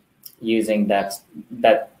using that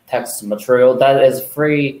text material that is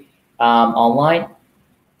free online.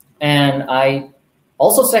 And I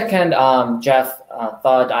also second Jeff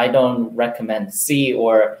thought I don't recommend C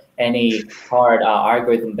or any hard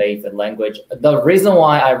algorithm-based language. The reason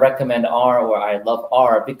why I recommend R or I love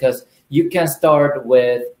R because you can start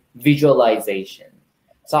with visualization.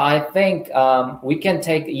 So I think we can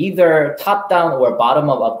take either top-down or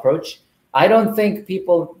bottom-up approach. I don't think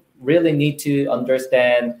people really need to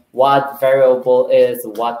understand what variable is,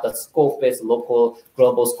 what the scope is, local,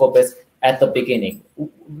 global scope is at the beginning.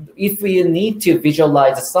 If you need to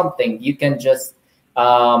visualize something, you can just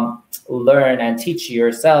learn and teach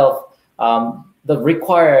yourself the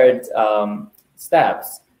required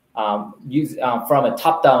steps from a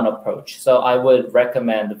top-down approach. So I would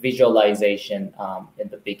recommend visualization in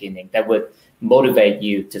the beginning. That would motivate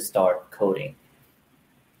you to start coding.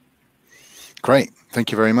 Great,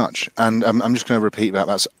 thank you very much. And I'm just going to repeat that.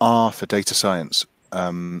 That's R for data science,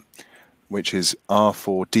 which is R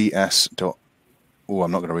for DS. Oh,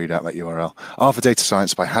 I'm not going to read out that URL. R for data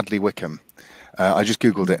science by Hadley Wickham. I just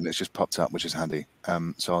Googled it and it's just popped up, which is handy.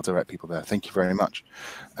 So I'll direct people there. Thank you very much.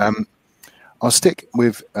 I'll stick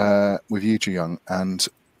with you, Jiyoung, and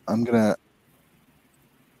I'm gonna.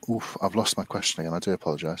 Oof, I've lost my question again. I do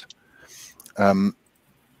apologise.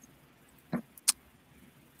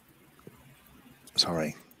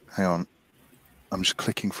 Sorry, hang on. I'm just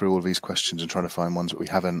clicking through all of these questions and trying to find ones that we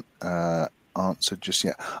haven't answered just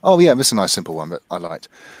yet. Oh yeah, this is a nice simple one that I liked.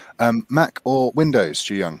 Mac or Windows,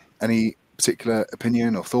 Jiyoung? Any particular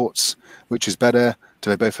opinion or thoughts? Which is better? Do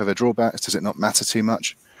they both have their drawbacks? Does it not matter too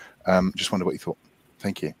much? Just wonder what you thought.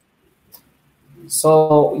 Thank you.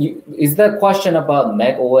 So is that question about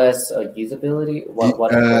Mac OS usability?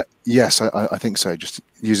 Yes, I think so. Just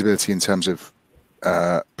usability in terms of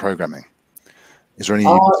programming. Is there any?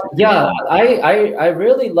 Yeah, I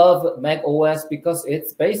really love Mac OS because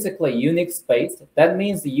it's basically Unix based. That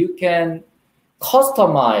means you can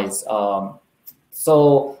customize.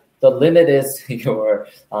 So the limit is your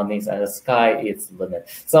means, and the sky is limit.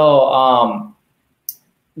 So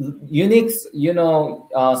Unix,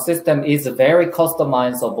 system is very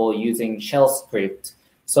customizable using shell script.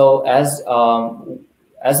 So as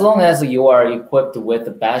long as you are equipped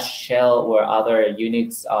with Bash shell or other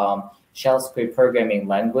Unix shell script programming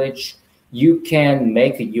language, you can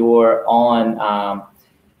make your own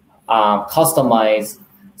customized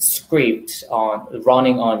script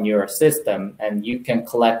running on your system, and you can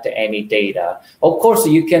collect any data. Of course,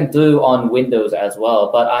 you can do on Windows as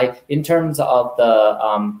well, but in terms of the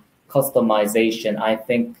customization, I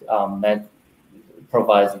think Mac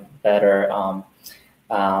provides better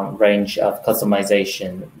range of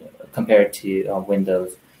customization compared to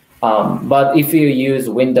Windows. But if you use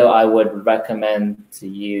Windows, I would recommend to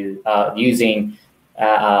you using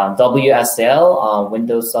WSL,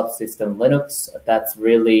 Windows Subsystem Linux. That's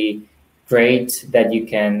really great that you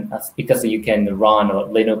can, because you can run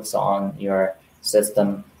Linux on your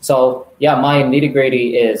system. So yeah, my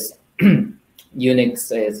nitty-gritty is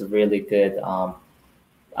Unix is a really good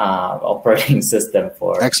operating system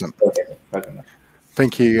for excellent programming.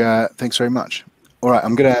 Thank you. Thanks very much. All right,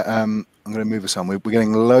 I'm gonna move us on. We're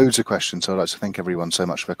getting loads of questions, so I'd like to thank everyone so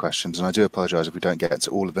much for their questions, and I do apologise if we don't get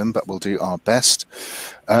to all of them, but we'll do our best.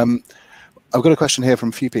 I've got a question here from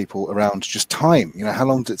a few people around just time. How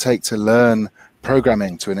long did it take to learn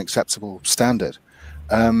programming to an acceptable standard?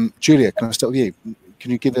 Julia, can I start with you?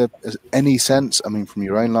 Can you give any sense? I mean, from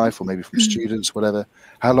your own life or maybe from students, whatever.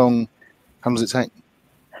 How long does it take?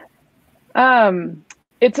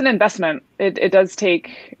 It's an investment. It does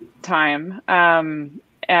take time.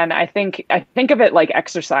 And I think of it like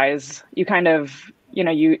exercise. You kind of,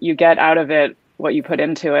 you get out of it what you put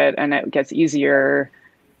into it, and it gets easier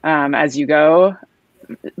as you go.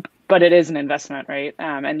 But it is an investment, right?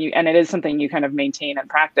 And it is something you kind of maintain and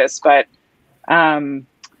practice. But I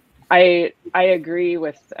agree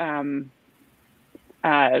with.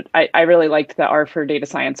 I really liked the R for Data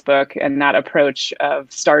Science book and that approach of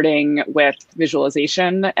starting with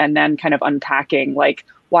visualization and then kind of unpacking, like,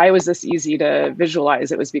 why was this easy to visualize?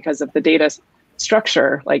 It was because of the data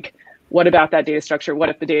structure. Like, what about that data structure? What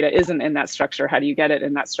if the data isn't in that structure? How do you get it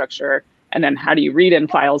in that structure? And then how do you read in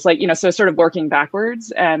files? Like, so sort of working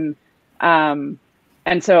backwards. And so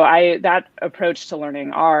that approach to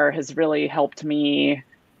learning R has really helped me,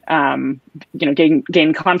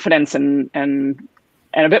 gain confidence and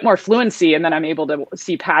a bit more fluency. And then I'm able to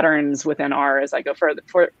see patterns within R as I go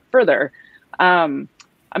further.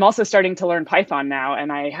 I'm also starting to learn Python now, and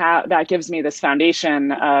that gives me this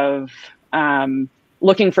foundation of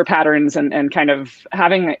looking for patterns and kind of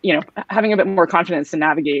having a bit more confidence to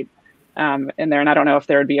navigate in there. And I don't know if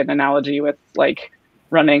there would be an analogy with like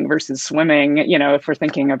running versus swimming, if we're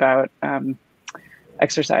thinking about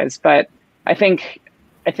exercise. But I think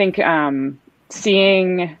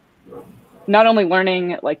seeing, not only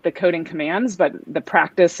learning like the coding commands, but the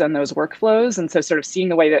practice and those workflows. And so sort of seeing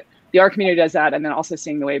the way that the R community does that, and then also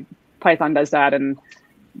seeing the way Python does that. And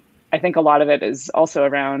I think a lot of it is also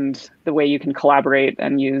around the way you can collaborate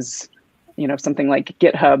and use, something like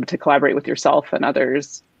GitHub to collaborate with yourself and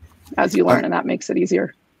others as you learn, and that makes it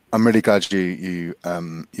easier. I'm really glad you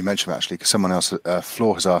mentioned that, actually, because someone else,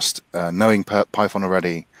 Floor, has asked, knowing Python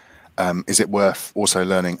already, is it worth also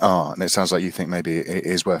learning R? And it sounds like you think maybe it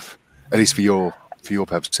is worth, at least for your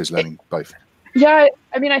purposes, learning both. Yeah,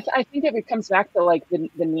 I mean, I think it comes back to like the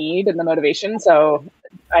need and the motivation. So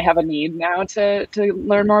I have a need now to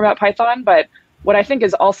learn more about Python. But what I think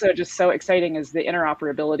is also just so exciting is the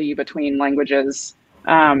interoperability between languages.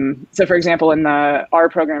 So for example, in the R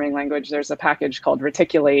programming language, there's a package called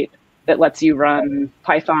Reticulate that lets you run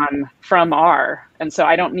Python from R. And so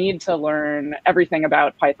I don't need to learn everything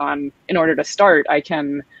about Python in order to start. I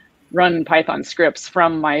can run Python scripts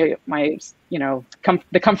from my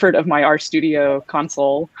the comfort of my RStudio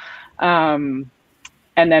console, and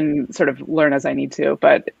then sort of learn as I need to.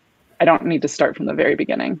 But I don't need to start from the very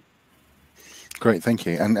beginning. Great, thank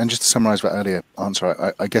you. And just to summarize that earlier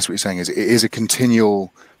answer, I guess what you're saying is it is a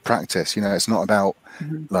continual practice. It's not about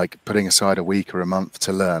like putting aside a week or a month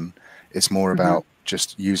to learn. It's more about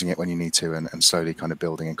just using it when you need to and slowly kind of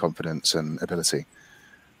building in confidence and ability,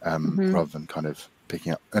 rather than kind of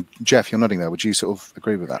picking up. Jeff, you're nodding there. Would you sort of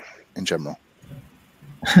agree with that in general?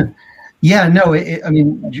 Yeah, no, I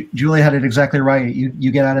mean, Julia had it exactly right.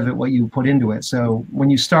 You get out of it what you put into it. So when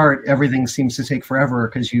you start, everything seems to take forever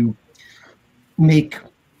because you make,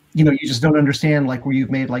 you just don't understand, like, where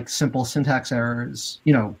you've made like simple syntax errors,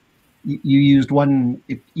 you used one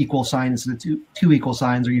equal sign instead of two equal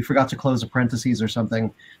signs, or you forgot to close a parentheses or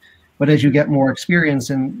something. But as you get more experience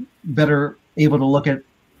and better able to look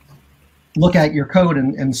at your code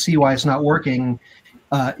and see why it's not working,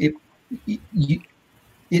 it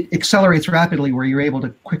accelerates rapidly, where you're able to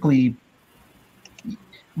quickly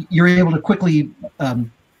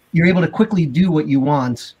do what you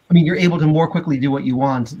want. I mean, you're able to more quickly do what you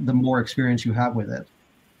want the more experience you have with it.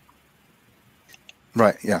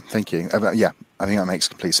 Right. Yeah. Thank you. Yeah, I think that makes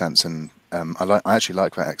complete sense, and I actually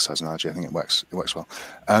like that exercise analogy. I think it works well.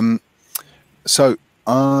 So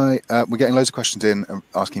we're getting loads of questions in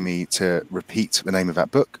asking me to repeat the name of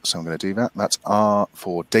that book, so I'm going to do that. That's R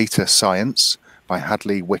for Data Science by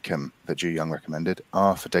Hadley Wickham that Ju Young recommended.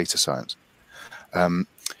 R for Data Science.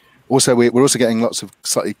 Also, we're also getting lots of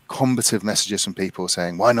slightly combative messages from people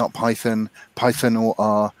saying, why not Python or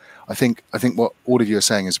R? I think what all of you are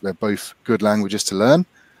saying is they're both good languages to learn,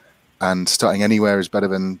 and starting anywhere is better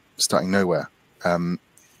than starting nowhere.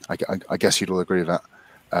 I guess you'd all agree with that.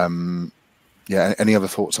 Yeah, any other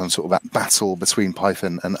thoughts on sort of that battle between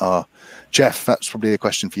Python and R? Jeff, that's probably a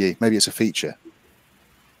question for you. Maybe it's a feature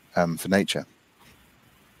for nature.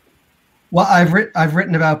 Well, I've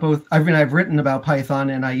written about both. I've written about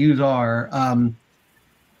Python and I use R.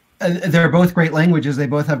 They're both great languages. They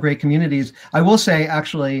both have great communities. I will say,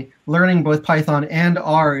 actually, learning both Python and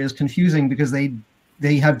R is confusing because they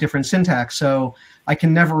have different syntax. So I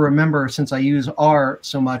can never remember, since I use R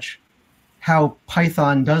so much, how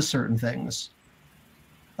Python does certain things.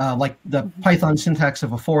 Like the Python syntax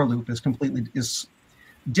of a for loop is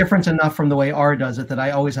different enough from the way R does it that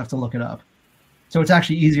I always have to look it up. So it's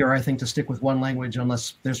actually easier, I think, to stick with one language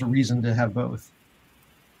unless there's a reason to have both.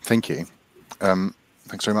 Thank you.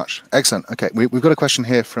 Thanks very much. Excellent. Okay, we've got a question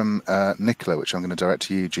here from Nicola, which I'm going to direct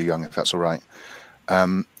to you, Ju Young, if that's all right.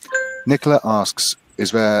 Nicola asks,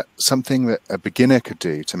 is there something that a beginner could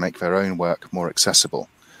do to make their own work more accessible?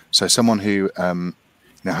 So someone who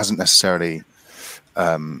hasn't necessarily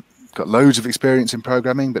got loads of experience in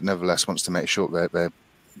programming, but nevertheless wants to make sure that they're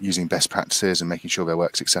using best practices and making sure their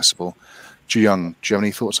work's accessible. Ju Young, do you have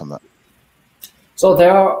any thoughts on that? So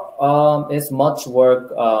there is much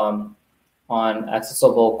work on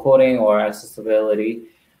accessible coding or accessibility.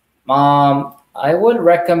 I would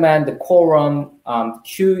recommend the Quorum, Quorum.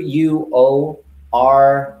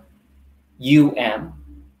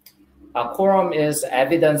 Quorum is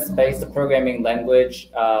evidence-based programming language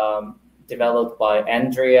developed by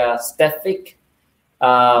Andrea Stefik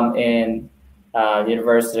in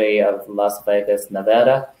University of Las Vegas,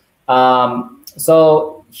 Nevada.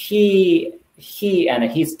 So he and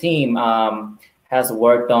his team has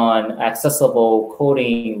worked on accessible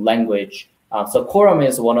coding language. So Quorum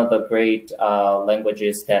is one of the great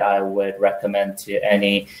languages that I would recommend to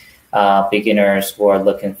any beginners who are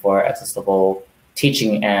looking for accessible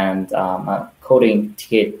teaching and coding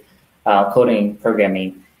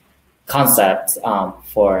programming concepts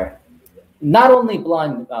for not only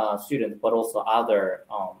blind students, but also other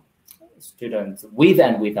students with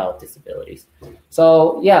and without disabilities.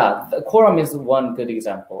 So yeah, the Quorum is one good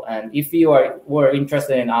example. And if you were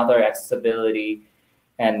interested in other accessibility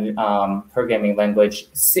and programming language,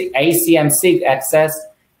 ACM SIG Access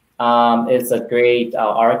is a great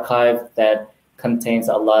archive that contains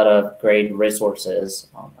a lot of great resources,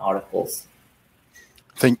 articles.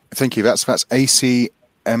 Thank you. That's ACM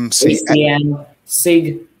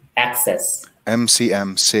SIG Access.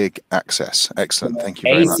 MCM SIG Access. Excellent. Thank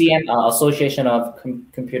you very much. ACM, Association of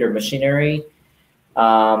Computer Machinery.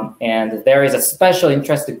 And there is a special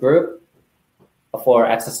interested group for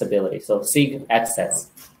accessibility. So SIG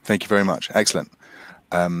Access. Thank you very much. Excellent.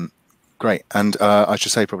 Great. And I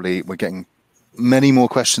should say probably we're getting many more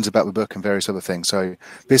questions about the book and various other things. So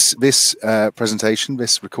this presentation,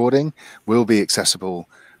 this recording will be accessible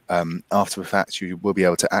after the fact. You will be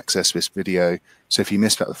able to access this video. So if you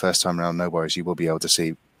missed that the first time around, no worries. You will be able to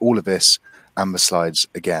see all of this and the slides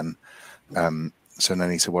again. So no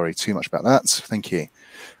need to worry too much about that. Thank you.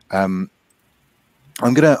 I'm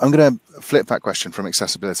gonna flip that question from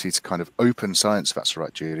accessibility to kind of open science, if that's all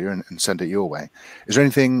right, Julia, and send it your way. Is there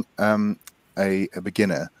anything a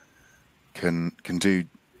beginner can do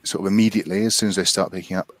sort of immediately as soon as they start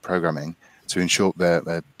picking up programming to ensure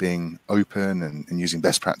they're being open and using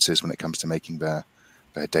best practices when it comes to making their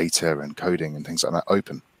data and coding and things like that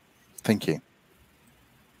open? Thank you.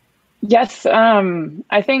 Yes,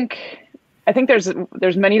 I think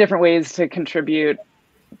there's many different ways to contribute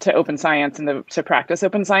to open science and to practice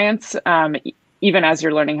open science, even as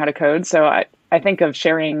you're learning how to code. So I think of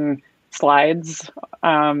sharing slides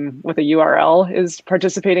with a URL is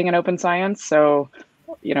participating in open science. So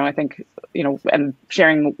I think, and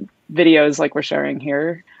sharing videos like we're sharing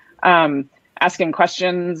here, asking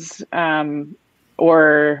questions,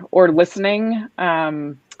 or listening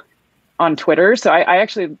on Twitter. So I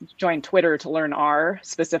actually joined Twitter to learn R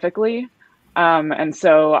specifically. And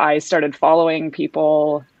so I started following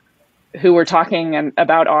people who were talking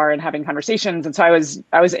about R and having conversations. And so I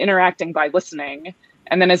was interacting by listening.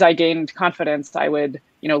 And then as I gained confidence, I would,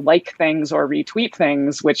 like things or retweet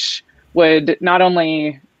things, which would not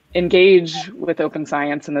only engage with open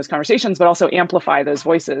science in those conversations, but also amplify those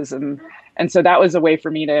voices. And so that was a way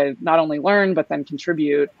for me to not only learn, but then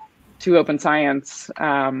contribute to open science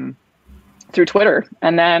through Twitter.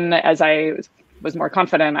 And then as I was more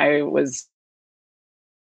confident, I was,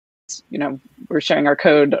 we're sharing our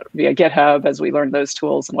code via GitHub as we learned those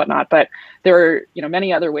tools and whatnot. But there are,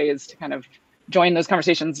 many other ways to kind of join those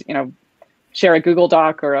conversations, share a Google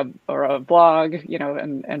Doc or a blog,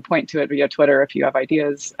 and point to it via Twitter if you have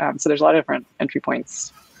ideas. So there's a lot of different entry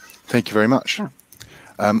points. Thank you very much. Yeah.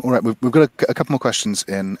 All right, we've got a couple more questions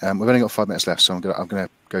in. We've only got 5 minutes left, so I'm going to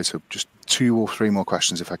go to just 2 or 3 more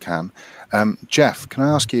questions if I can. Jeff, can I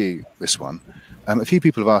ask you this one? A few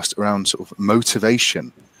people have asked around sort of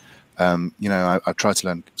motivation. I've tried to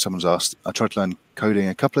learn. Someone's asked. I tried to learn coding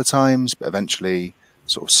a couple of times, but eventually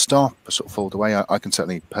sort of stop or sort of fall away. I can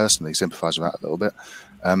certainly personally sympathise with that a little bit.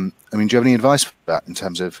 Do you have any advice for that in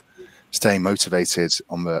terms of staying motivated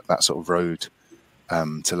on that sort of road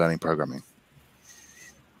to learning programming?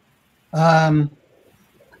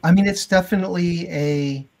 It's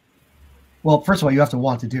definitely well, first of all, you have to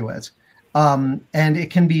want to do it. And it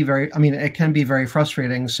can be very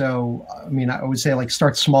frustrating. So, I would say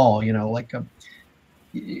start small,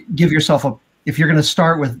 give yourself if you're going to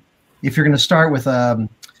start with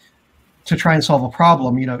to try and solve a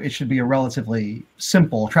problem, it should be a relatively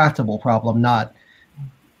simple, tractable problem, not,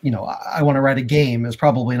 I want to write a game is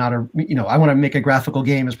probably not I want to make a graphical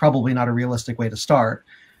game is probably not a realistic way to start.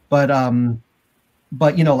 But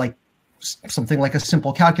something like a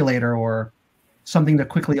simple calculator or something to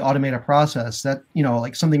quickly automate a process that,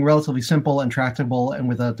 something relatively simple and tractable and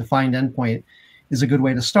with a defined endpoint is a good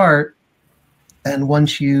way to start. And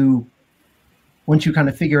once you kind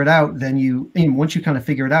of figure it out,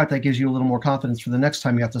 that gives you a little more confidence for the next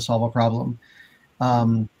time you have to solve a problem.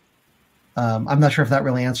 I'm not sure if that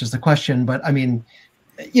really answers the question, but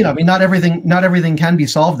not everything can be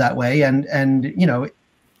solved that way. And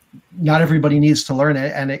not everybody needs to learn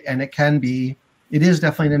it, and it is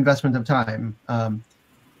definitely an investment of time. But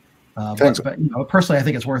personally, I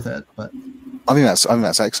think it's worth it. But I think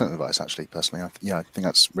that's excellent advice, actually. Personally, I think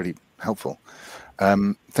that's really helpful.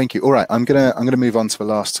 Thank you. All right, I'm gonna move on to the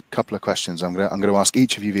last couple of questions. I'm gonna ask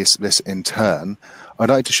each of you this in turn. I'd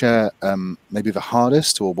like to share maybe the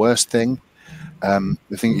hardest or worst thing,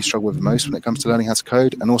 the thing you struggle with the most when it comes to learning how to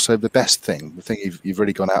code, and also the best thing, the thing you've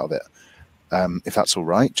really gone out of it. If that's all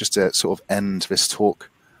right, just to sort of end this talk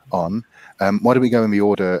on. Why don't we go in the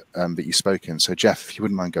order that you spoke in? So Jeff, if you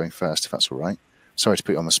wouldn't mind going first, if that's all right. Sorry to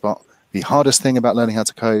put you on the spot. The hardest thing about learning how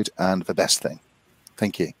to code and the best thing.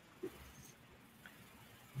 Thank you.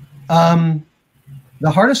 The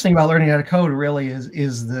hardest thing about learning how to code really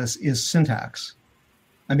is syntax.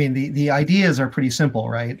 The ideas are pretty simple,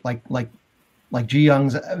 right? Like Ji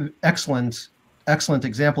Young's excellent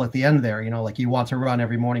example at the end there. You want to run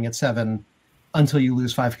every morning at 7 until you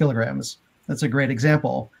lose 5 kilograms. That's a great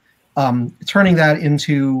example. Turning that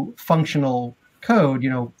into functional code,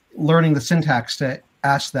 learning the syntax to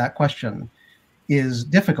ask that question is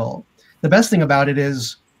difficult. The best thing about it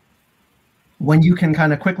is when you can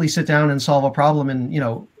kind of quickly sit down and solve a problem, and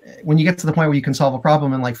when you get to the point where you can solve a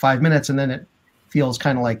problem in like 5 minutes, and then it feels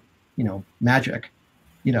kind of like magic,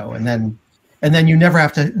 and then you never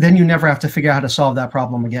have to figure out how to solve that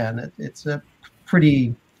problem again. It's a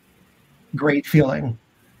pretty great feeling.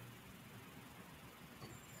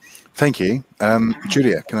 Thank you.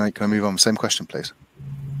 Julia, can I move on? Same question, please.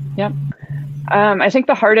 Yep. I think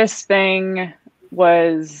the hardest thing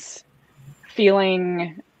was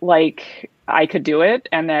feeling like I could do it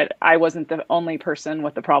and that I wasn't the only person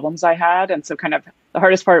with the problems I had. And so kind of the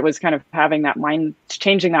hardest part was kind of having that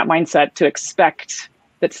changing that mindset to expect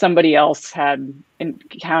that somebody else had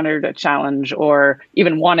encountered a challenge or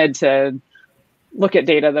even wanted to look at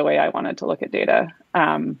data the way I wanted to look at data.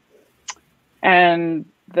 And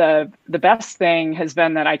the best thing has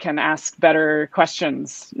been that I can ask better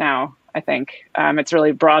questions now. I think it's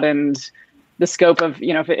really broadened the scope of,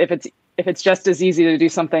 if it's just as easy to do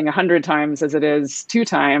something 100 times as it is 2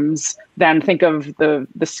 times, then think of the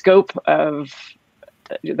scope of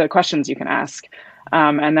the questions you can ask.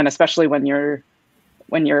 And then especially when you're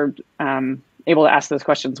able to ask those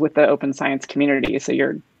questions with the open science community. So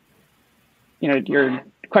your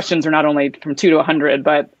questions are not only from 2 to 100,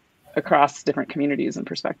 but across different communities and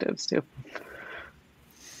perspectives too.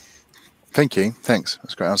 Thank you. Thanks.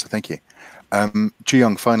 That's a great answer. Thank you.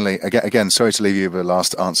 Juyong, finally, again, sorry to leave you with the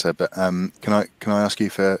last answer, but can I ask you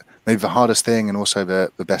for maybe the hardest thing and also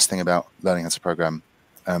the best thing about learning how to program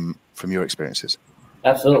from your experiences?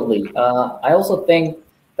 Absolutely. I also think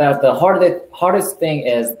that the hardest thing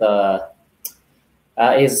is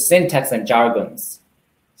is syntax and jargons.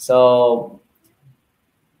 So,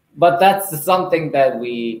 but that's something that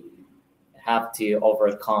we have to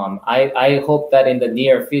overcome. I hope that in the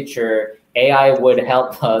near future, AI would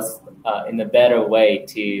help us in a better way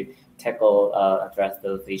to address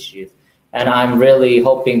those issues. And I'm really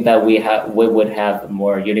hoping that we would have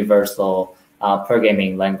more universal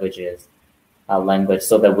programming language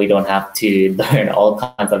so that we don't have to learn all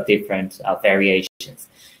kinds of different variations.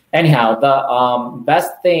 Anyhow, the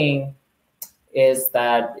best thing is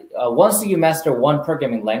that once you master one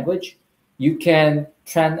programming language, you can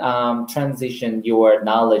transition your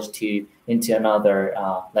knowledge into another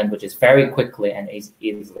languages very quickly and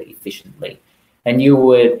easily, efficiently. And you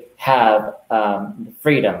would have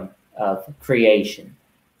freedom of creation.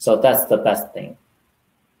 So that's the best thing.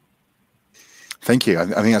 Thank you. I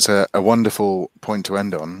think that's a wonderful point to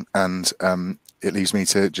end on. And it leaves me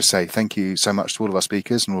to just say thank you so much to all of our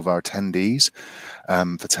speakers and all of our attendees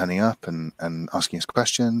for turning up and asking us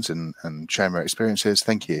questions and sharing their experiences.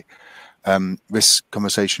 Thank you. This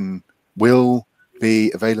conversation will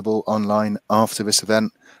be available online after this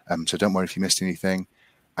event, so don't worry if you missed anything.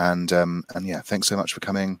 And yeah, thanks so much for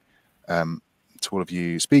coming, to all of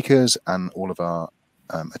you speakers and all of our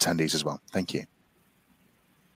attendees as well. Thank you.